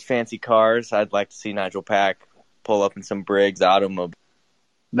those fancy cars? I'd like to see Nigel Pack pull up in some Briggs Automobile.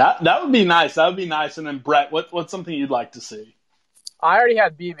 That would be nice. That would be nice. And then Brett, what's something you'd like to see? I already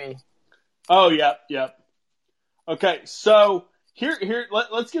have BB. Oh, yep. Okay, so here,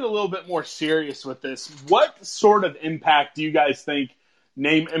 let's get a little bit more serious with this. What sort of impact do you guys think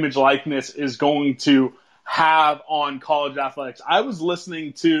name, image, likeness is going to have on college athletics? I was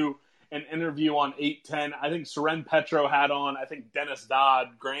listening to an interview on 810. I think Soren Petro had on, I think Dennis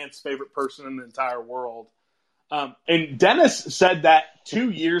Dodd, Grant's favorite person in the entire world. And Dennis said that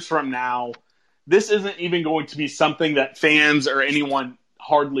 2 years from now, this isn't even going to be something that fans or anyone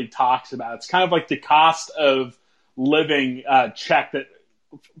hardly talks about. It's kind of like the cost of living check that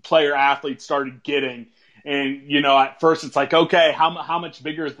player athletes started getting. And, you know, at first it's like, okay, how much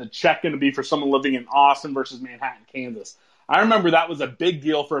bigger is the check going to be for someone living in Austin versus Manhattan, Kansas? I remember that was a big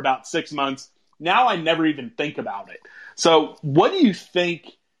deal for about 6 months. Now I never even think about it. So what do you think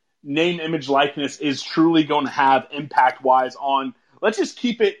name, image, likeness is truly going to have impact-wise on, let's just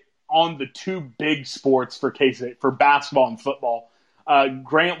keep it on the two big sports for K-State, for basketball and football.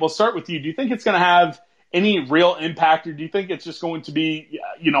 Grant, we'll start with you. Do you think it's going to have any real impact, or do you think it's just going to be,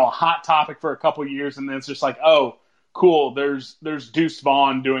 you know, a hot topic for a couple of years and then it's just like, oh, cool, there's Deuce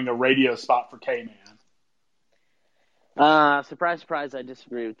Vaughn doing a radio spot for K-Man? Surprise, I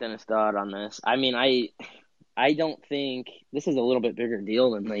disagree with Dennis Dodd on this. I mean, I don't think this is a little bit bigger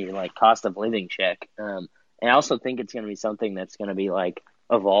deal than the like cost of living check. And I also think it's going to be something that's going to be like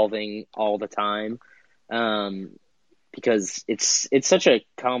evolving all the time, because it's such a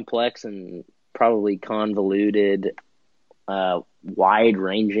complex and probably convoluted,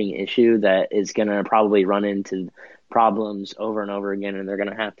 wide-ranging issue that is going to probably run into problems over and over again, and they're going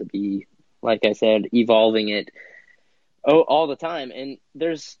to have to be, like I said, evolving it all the time. And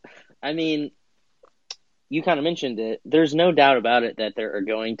you kind of mentioned it. There's no doubt about it that there are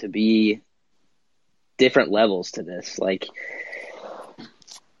going to be different levels to this. Like,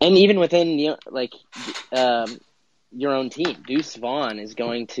 and even within, your own team, Deuce Vaughn is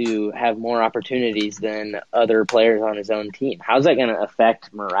going to have more opportunities than other players on his own team. How's that going to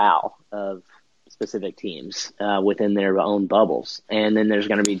affect morale of specific teams within their own bubbles? And then there's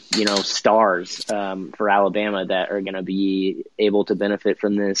going to be, stars for Alabama that are going to be able to benefit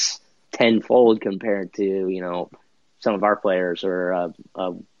from this tenfold compared to, some of our players or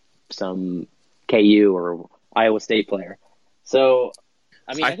some KU or Iowa State player. So,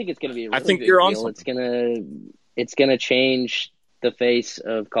 I think it's going to be a really big deal. It's going to change the face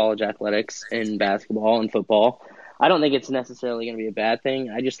of college athletics in basketball and football. I don't think it's necessarily going to be a bad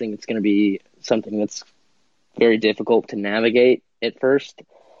thing. I just think it's going to be something that's very difficult to navigate at first.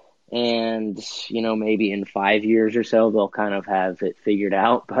 And, maybe in 5 years or so, they'll kind of have it figured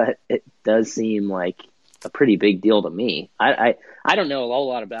out. But it does seem like a pretty big deal to me. I don't know a whole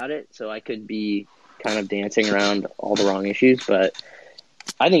lot about it, so I could be kind of dancing around all the wrong issues. But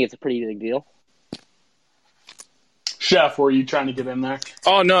I think it's a pretty big deal. Chef, were you trying to get in there?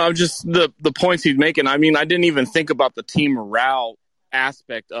 Oh, no, I'm just the points he's making. I mean, I didn't even think about the team morale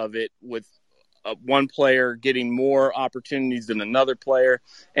aspect of it with one player getting more opportunities than another player.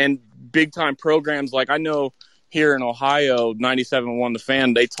 And big-time programs, like I know here in Ohio, 97.1 The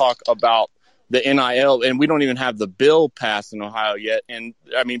Fan, they talk about the NIL, and we don't even have the bill passed in Ohio yet. And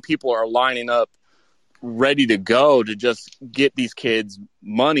I mean, people are lining up ready to go to just get these kids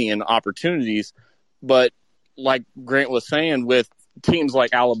money and opportunities. But like Grant was saying, with teams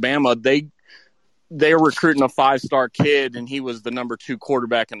like Alabama, they're recruiting a 5-star kid, and he was the number 2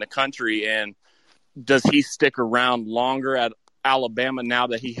 quarterback in the country. And does he stick around longer at Alabama now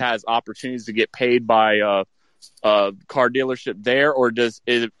that he has opportunities to get paid by a car dealership there, or does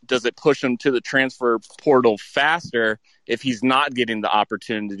it push him to the transfer portal faster if he's not getting the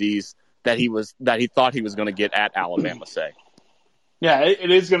opportunities that he thought he was going to get at Alabama, say? Yeah,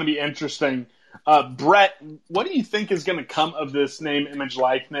 it is going to be interesting. Brett, what do you think is going to come of this name, image,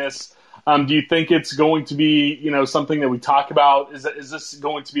 likeness? Do you think it's going to be, something that we talk about? Is this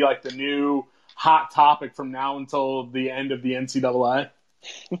going to be like the new hot topic from now until the end of the NCAA?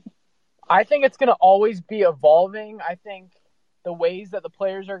 I think it's going to always be evolving. I think the ways that the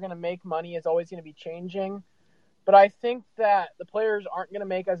players are going to make money is always going to be changing. But I think that the players aren't going to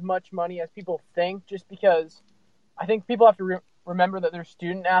make as much money as people think, just because I think people have to remember that they're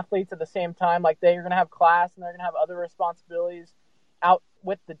student athletes at the same time. Like, they're going to have class and they're going to have other responsibilities out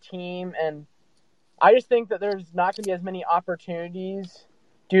with the team. And I just think that there's not going to be as many opportunities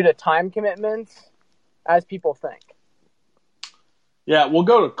due to time commitments as people think. Yeah, we'll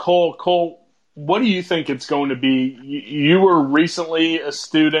go to Cole. Cole, what do you think it's going to be? You were recently a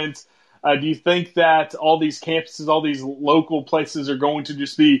student. Do you think that all these campuses, all these local places are going to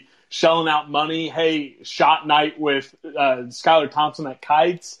just be shelling out money? Hey, shot night with Skylar Thompson at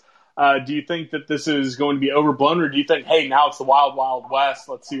Kites. Do you think that this is going to be overblown, or do you think, hey, now it's the wild, wild west,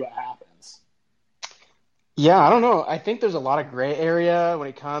 let's see what happens? Yeah, I don't know. I think there's a lot of gray area when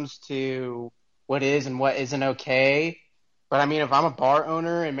it comes to what is and what isn't okay. But, I mean, if I'm a bar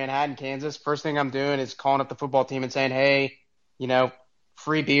owner in Manhattan, Kansas, first thing I'm doing is calling up the football team and saying, hey,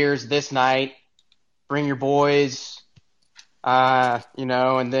 free beers this night, bring your boys, and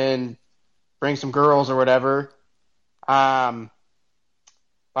then bring some girls or whatever. But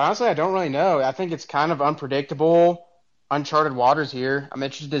honestly, I don't really know. I think it's kind of unpredictable, uncharted waters here. I'm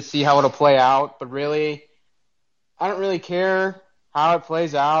interested to see how it'll play out, but really, I don't really care how it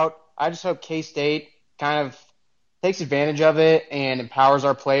plays out. I just hope K-State kind of takes advantage of it and empowers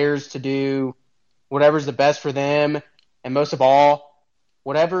our players to do whatever's the best for them. And most of all,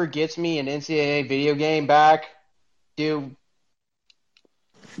 whatever gets me an NCAA video game back, do.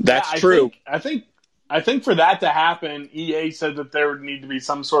 That's true. I think for that to happen, EA said that there would need to be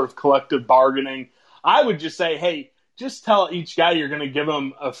some sort of collective bargaining. I would just say, hey, just tell each guy you're going to give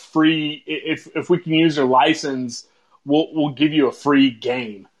them a free. If we can use their license, we'll give you a free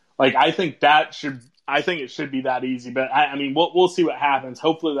game. Like, I think it should be that easy. But I mean, we'll see what happens.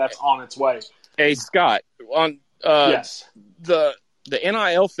 Hopefully, that's on its way. Hey, Scott, on yes, the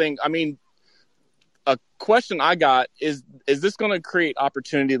NIL thing. I mean, a question I got is this going to create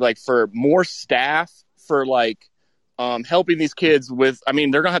opportunity like for more staff for like helping these kids with? I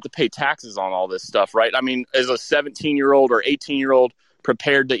mean, they're going to have to pay taxes on all this stuff, right? I mean, is a 17-year-old or 18-year-old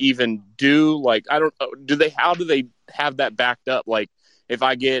prepared to even do like how do they have that backed up? Like, if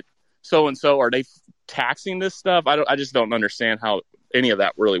I get so and so, are they taxing this stuff? I just don't understand how any of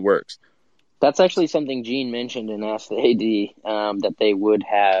that really works. That's actually something Gene mentioned and asked the AD, that they would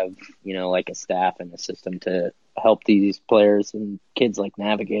have, like a staff and a system to help these players and kids like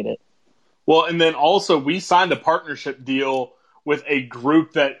navigate it. Well, and then also we signed a partnership deal with a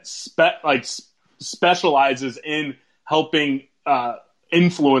group that specializes in helping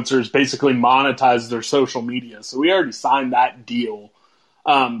influencers basically monetize their social media. So we already signed that deal.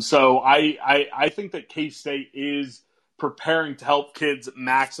 So I think that K-State is preparing to help kids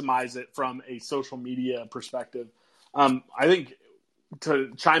maximize it from a social media perspective. I think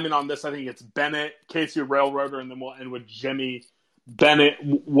to chime in on this, I think it's Bennett, Casey Railroader, and then we'll end with Jimmy. Bennett,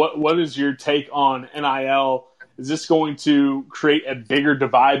 what is your take on NIL? Is this going to create a bigger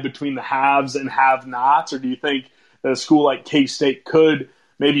divide between the haves and have-nots, or do you think that a school like K-State could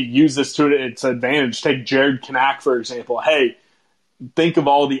maybe use this to its advantage? Take Jared Knack, for example. Hey, think of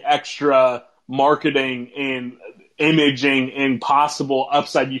all the extra marketing and imaging and possible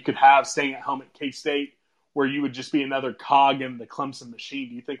upside you could have staying at home at K-State, where you would just be another cog in the Clemson machine.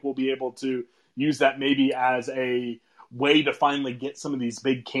 Do you think we'll be able to use that maybe as a way to finally get some of these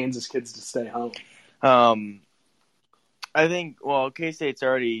big Kansas kids to stay home? I think, K-State's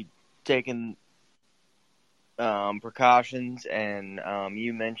already taken precautions, and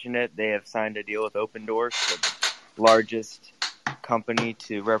you mentioned it. They have signed a deal with Open Doors, the largest company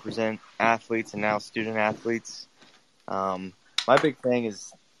to represent athletes and now student athletes. My big thing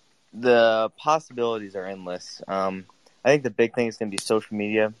is the possibilities are endless. I think the big thing is going to be social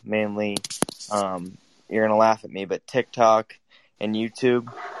media, mainly you're gonna laugh at me, but TikTok and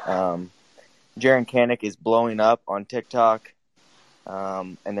YouTube. Jaron Kanik is blowing up on TikTok,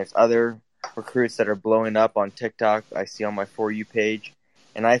 and there's other recruits that are blowing up on TikTok. I see on my For You page,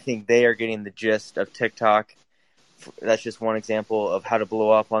 and I think they are getting the gist of TikTok. That's just one example of how to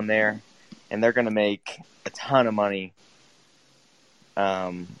blow up on there, and they're going to make a ton of money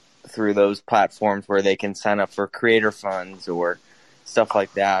through those platforms where they can sign up for creator funds or stuff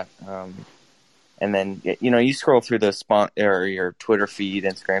like that. And then, you scroll through the or your Twitter feed,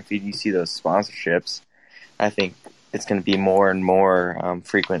 Instagram feed, you see those sponsorships. I think it's going to be more and more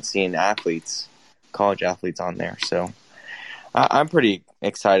frequent seeing college athletes on there. So I'm pretty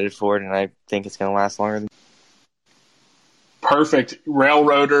excited for it, and I think it's going to last longer than. Perfect.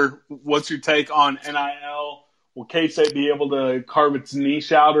 Railroader, what's your take on NIL? Will K-State be able to carve its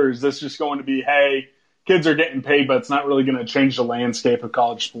niche out, or is this just going to be, hey, kids are getting paid, but it's not really going to change the landscape of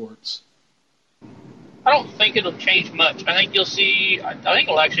college sports? I don't think it'll change much. I think you'll see. I think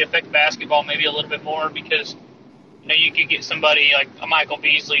it'll actually affect basketball maybe a little bit more because you could get somebody like a Michael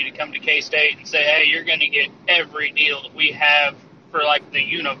Beasley to come to K-State and say, hey, you're going to get every deal that we have for like the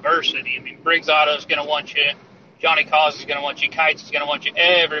university. I mean, Briggs Auto is going to want you. Johnny Cause is going to want you. Kites is going to want you.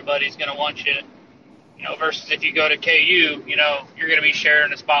 Everybody's going to want you. Versus if you go to KU, you're going to be sharing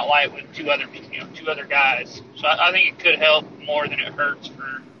the spotlight with two other guys. So I think it could help more than it hurts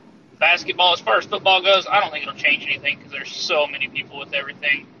for basketball. As far as football goes, I don't think it'll change anything because there's so many people with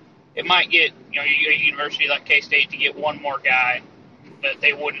everything. It might get, a university like K-State to get one more guy that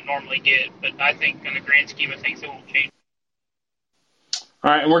they wouldn't normally get. But I think in the grand scheme of things, it won't change. All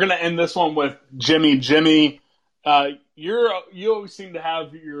right, and we're going to end this one with Jimmy. Jimmy, you always seem to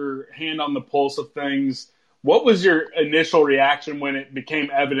have your hand on the pulse of things. What was your initial reaction when it became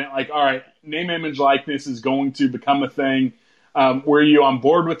evident, like, all right, name, image, likeness is going to become a thing? Were you on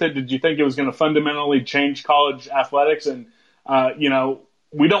board with it? Did you think it was going to fundamentally change college athletics? And,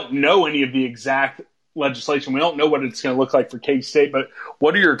 we don't know any of the exact legislation. We don't know what it's going to look like for K-State, but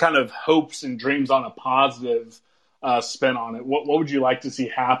what are your kind of hopes and dreams on a positive spin on it? What would you like to see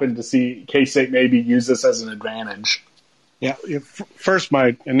happen to see K-State maybe use this as an advantage? Yeah, first,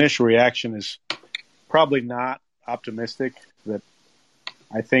 my initial reaction is probably not optimistic. That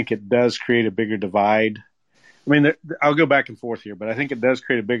I think it does create a bigger divide. I mean, I'll go back and forth here, but I think it does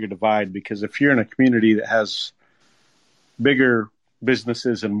create a bigger divide because if you're in a community that has bigger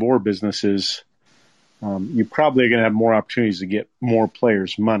businesses and more businesses, you probably are going to have more opportunities to get more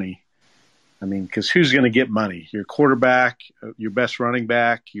players money. I mean, because who's going to get money? Your quarterback, your best running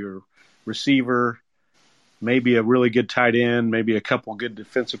back, your receiver, maybe a really good tight end, maybe a couple good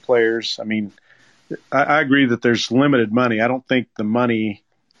defensive players. I mean, I agree that there's limited money. I don't think the money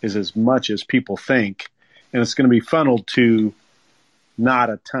is as much as people think. And it's going to be funneled to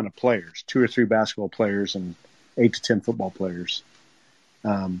not a ton of players, 2 or 3 basketball players and 8 to 10 football players.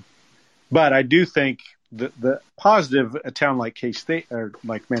 But I do think the positive a town like K-State or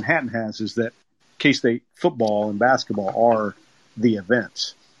like Manhattan has is that K-State football and basketball are the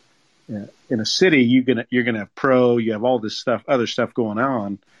events. In a city, you're gonna have pro, you have all this stuff, other stuff going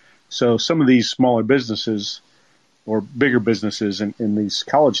on. So some of these smaller businesses or bigger businesses in these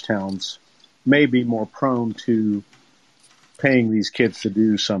college towns may be more prone to paying these kids to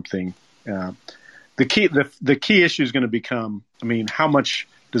do something. The key issue is going to become, I mean, how much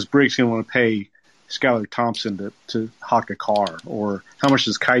does Briggs going to want to pay Skylar Thompson to hawk a car, or how much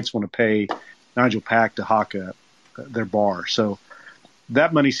does Kites want to pay Nigel Pack to hawk their bar? So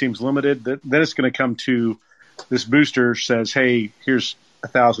that money seems limited. Then it's going to come to this booster says, hey, here's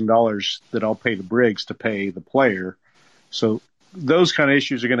 $1,000 that I'll pay to Briggs to pay the player. So those kind of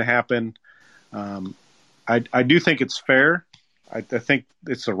issues are going to happen. I do think it's fair. I think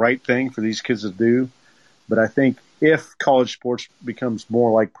it's the right thing for these kids to do. But I think if college sports becomes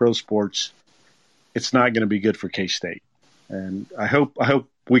more like pro sports, it's not going to be good for K-State. And I hope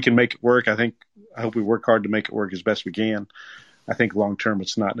we can make it work. I hope we work hard to make it work as best we can. I think long term,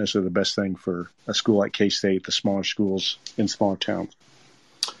 it's not necessarily the best thing for a school like K-State, the smaller schools in smaller towns.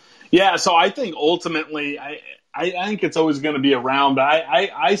 Yeah, so I think ultimately, I think it's always going to be around. But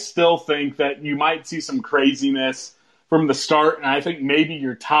I still think that you might see some craziness from the start, and I think maybe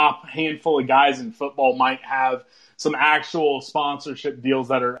your top handful of guys in football might have some actual sponsorship deals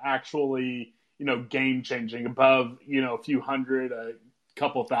that are actually, game changing above, a few hundred, a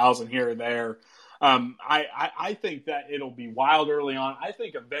couple thousand here or there. I think that it'll be wild early on. I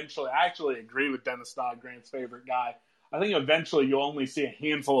think eventually, I actually agree with Dennis Dodd, Grant's favorite guy. I think eventually you'll only see a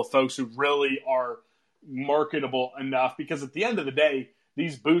handful of folks who really are marketable enough, because at the end of the day,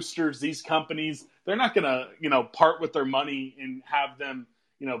 these boosters, these companies, they're not going to, part with their money and have them,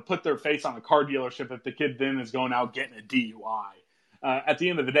 put their face on a car dealership if the kid then is going out getting a DUI. At the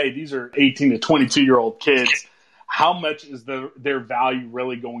end of the day, these are 18 to 22-year-old kids. How much is their value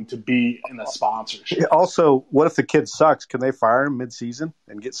really going to be in a sponsorship? Also, what if the kid sucks? Can they fire him mid-season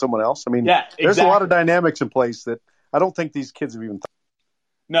and get someone else? I mean, yeah, exactly. There's a lot of dynamics in place that I don't think these kids have even thought.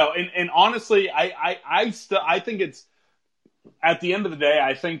 No, and honestly, I think it's, at the end of the day,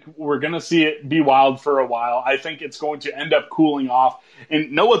 I think we're going to see it be wild for a while. I think it's going to end up cooling off.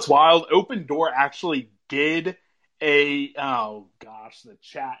 And know what's wild? Open Door actually did oh gosh, the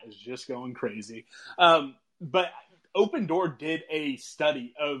chat is just going crazy. But Open Door did a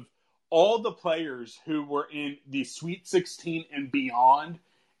study of all the players who were in the Sweet 16 and beyond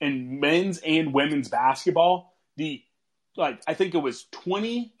in men's and women's basketball. I think it was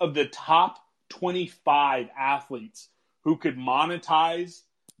 20 of the top 25 athletes who could monetize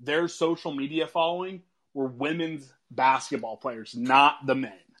their social media following were women's basketball players, not the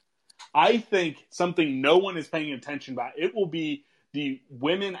men. I think something no one is paying attention about, it will be the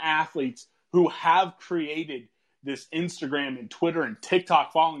women athletes who have created this Instagram and Twitter and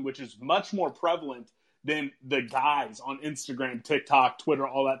TikTok following, which is much more prevalent than the guys on Instagram, TikTok, Twitter,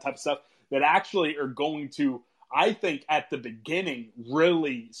 all that type of stuff, that actually are going to, I think, at the beginning,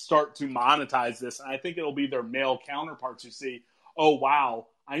 really start to monetize this. And I think it'll be their male counterparts who see, oh, wow,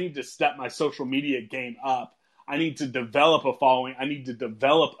 I need to step my social media game up. I need to develop a following. I need to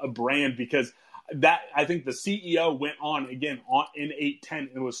develop a brand, because I think the CEO went on again in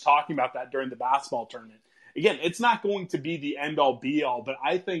 8-10 and was talking about that during the basketball tournament. Again, it's not going to be the end all be all, but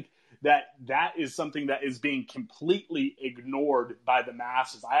I think that is something that is being completely ignored by the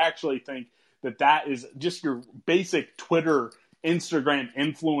masses. I actually think that is just your basic Twitter, Instagram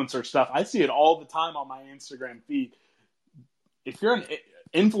influencer stuff. I see it all the time on my Instagram feed. If you're an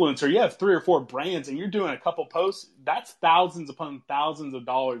influencer, you have 3 or 4 brands and you're doing a couple posts, that's thousands upon thousands of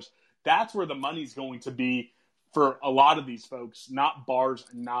dollars. That's where the money's going to be for a lot of these folks, not bars,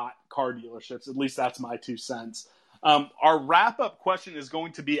 not car dealerships. At least that's my 2 cents. Our wrap-up question is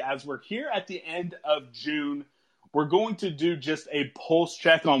going to be, as we're here at the end of June, we're going to do just a pulse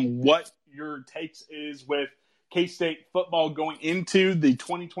check on what your takes is with K-State football going into the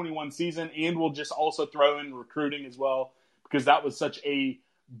 2021 season, and we'll just also throw in recruiting as well, because that was such a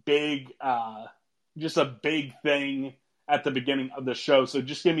big, just a big thing at the beginning of the show. So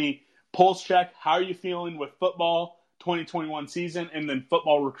just give me pulse check. How are you feeling with football 2021 season, and then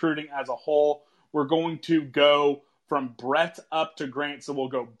football recruiting as a whole? We're going to go from Brett up to Grant. So we'll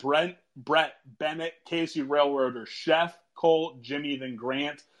go Brett, Bennett, KSU Railroader, Chef, Cole, Jimmy, then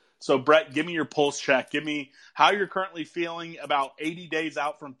Grant. So Brett, give me your pulse check. Give me how you're currently feeling about 80 days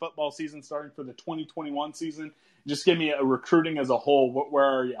out from football season starting for the 2021 season. Just give me a recruiting as a whole. Where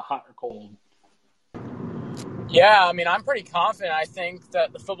are you, hot or cold? Yeah, I mean, I'm pretty confident. I think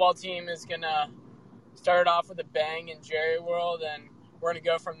that the football team is going to start off with a bang in Jerry World, and we're going to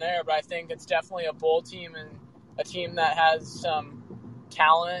go from there. But I think it's definitely a bowl team and a team that has some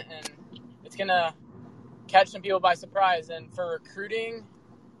talent, and it's going to catch some people by surprise. And for recruiting,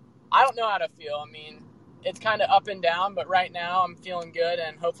 I don't know how to feel. I mean, it's kind of up and down, but right now I'm feeling good,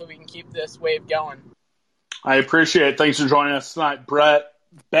 and hopefully we can keep this wave going. I appreciate it. Thanks for joining us tonight. Brett,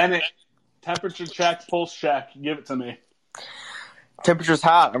 Bennett, temperature check, pulse check. Give it to me. Temperature's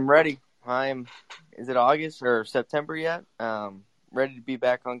hot. I'm ready. Is it August or September yet? Ready to be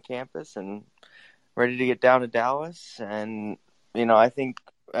back on campus and ready to get down to Dallas. And, I think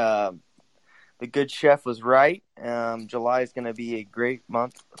the good chef was right. July is going to be a great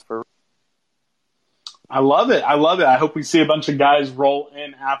month for. I love it. I hope we see a bunch of guys roll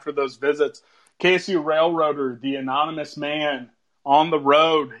in after those visits. KSU Railroader, the anonymous man on the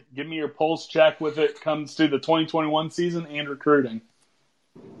road. Give me your pulse check with it comes to the 2021 season and recruiting.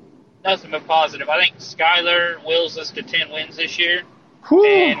 Nothing but positive. I think Skyler wills us to 10 wins this year. Whew.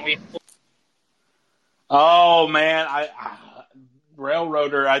 And oh, man.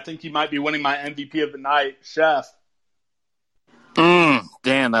 Railroader, I think he might be winning my MVP of the night. Chef.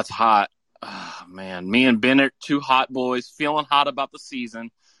 Damn, that's hot. Oh, man, me and Bennett, 2 hot boys, feeling hot about the season.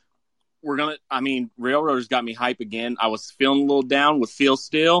 Railroaders got me hype again. I was feeling a little down with Feel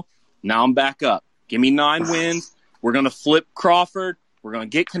Still. Now I'm back up. Give me 9 wins. We're going to flip Crawford. We're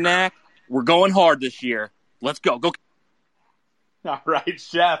going to get Knack. We're going hard this year. Let's go. Go. All right,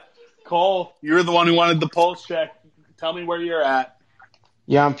 Chef. Cole, you're the one who wanted the pulse check. Tell me where you're at.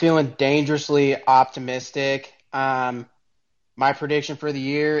 Yeah, I'm feeling dangerously optimistic. My prediction for the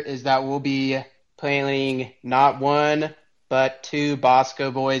year is that we'll be planning not 1, but 2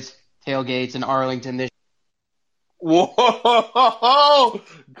 Bosco Boys tailgates in Arlington this year. Whoa!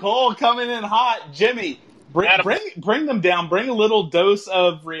 Cole coming in hot. Jimmy, Bring them down. Bring a little dose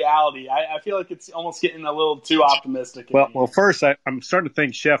of reality. I feel like it's almost getting a little too optimistic. Well, first, I'm starting to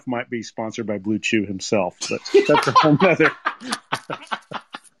think Chef might be sponsored by Blue Chew himself, but that's a whole nother.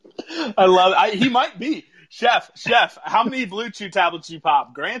 I love it. He might be. Chef, how many Blue Chew tablets you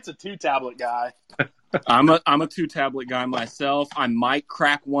pop? Grant's a 2-tablet guy. I'm a 2-tablet guy myself. I might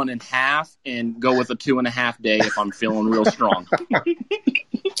crack one in half and go with a 2.5 day if I'm feeling real strong.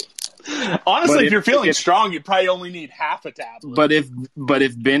 Honestly, if you're feeling strong, you probably only need half a tablet.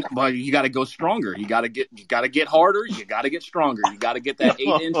 But you got to go stronger. You got to get harder. You got to get stronger. You got to get that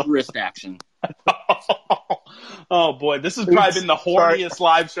 8-inch wrist action. Oh boy, this has probably been the horniest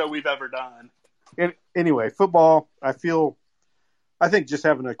live show we've ever done. Anyway, football. I think just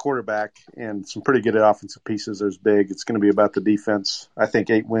having a quarterback and some pretty good offensive pieces is big. It's going to be about the defense. I think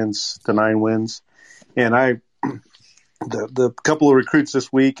 8 wins to 9 wins, and the couple of recruits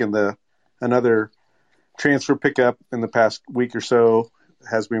this week and another transfer pickup in the past week or so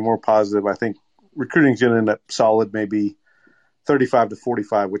has been more positive. I think recruiting is going to end up solid, maybe 35 to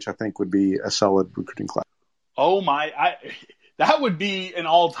 45, which I think would be a solid recruiting class. Oh my! That would be an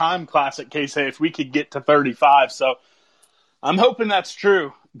all-time class at K-State if we could get to 35. So I'm hoping that's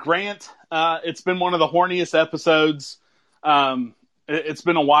true. Grant, it's been one of the horniest episodes. It's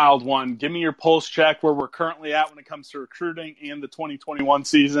been a wild one. Give me your pulse check where we're currently at when it comes to recruiting and the 2021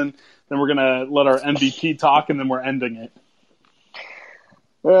 season. Then we're going to let our MVP talk, and then we're ending it.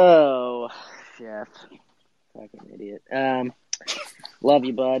 Oh, Chef. Fucking idiot. Love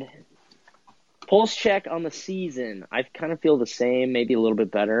you, bud. Pulse check on the season. I kind of feel the same, maybe a little bit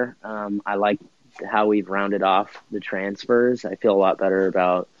better. I like how we've rounded off the transfers. I feel a lot better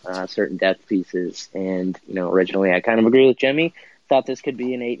about certain depth pieces. And, originally I kind of agree with Jimmy. Thought this could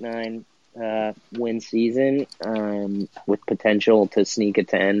be an 8-9 win season with potential to sneak a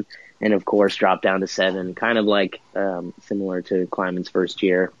 10 and, of course, drop down to 7, kind of like similar to Kleiman's first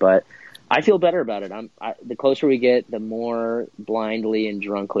year. But I feel better about it. The closer we get, the more blindly and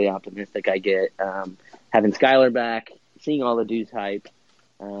drunkly optimistic I get. Having Skylar back, seeing all the dudes hype,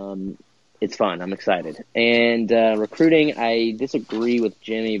 it's fun. I'm excited. And recruiting, I disagree with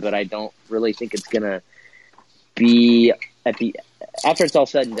Jimmy, but I don't really think it's going to be after it's all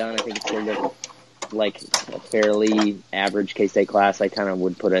said and done, I think it's going to look like a fairly average K-State class. I kind of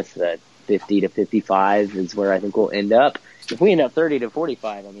would put us at 50 to 55 is where I think we'll end up. If we end up 30 to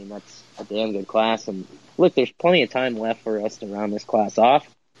 45, I mean, that's a damn good class. And look, there's plenty of time left for us to round this class off.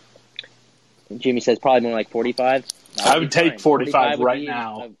 And Jimmy says probably more like 45. I would take 45 right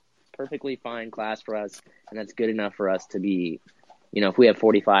now. A perfectly fine class for us, and that's good enough for us to be, if we have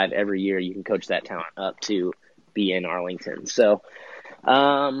 45 every year, you can coach that talent up to be in Arlington. So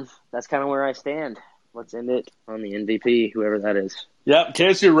that's kind of where I stand. Let's end it on the MVP, whoever that is. Yep,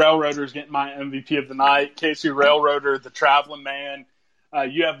 KSU Railroader's getting my MVP of the night. KSU Railroader, the traveling man.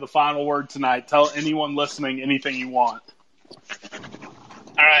 You have the final word tonight. Tell anyone listening anything you want.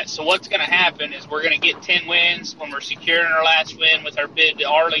 All right, so what's going to happen is we're going to get 10 wins when we're securing our last win with our bid to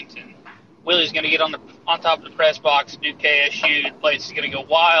Arlington. Willie's going to get on top of the press box, do KSU. The place is going to go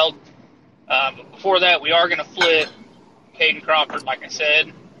wild. But before that, we are going to flip Caden Crawford, like I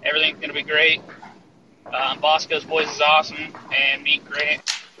said. Everything's going to be great. Bosco's Boys is awesome. And meet Grant.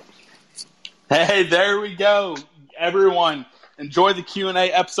 Hey, there we go. Everyone, enjoy the Q&A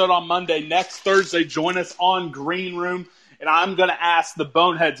episode on Monday. Next Thursday, join us on Green Room. And I'm going to ask the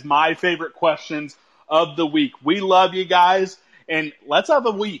Boneheads my favorite questions of the week. We love you guys. And let's have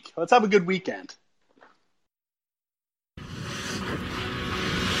a week. Let's have a good weekend.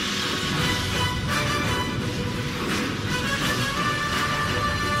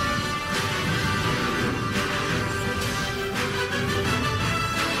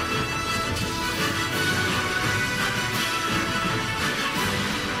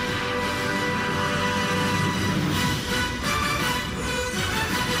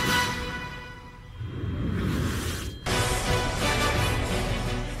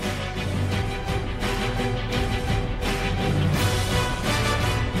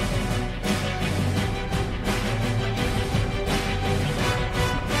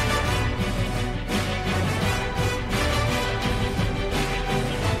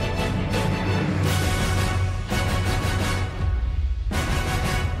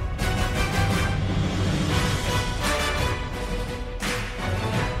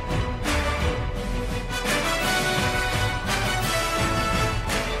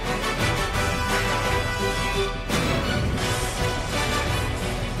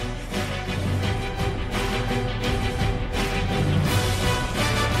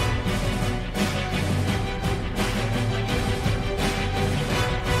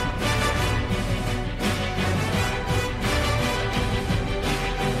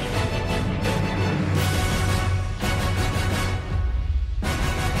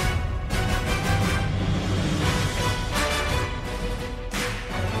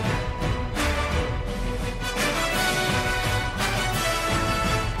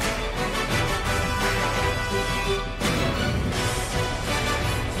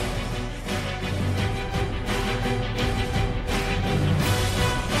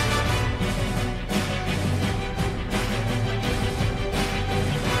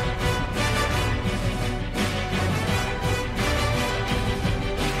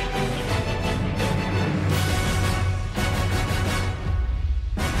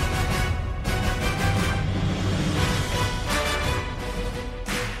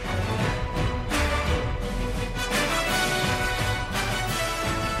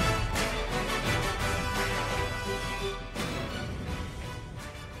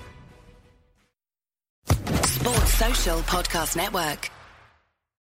 Social Podcast Network.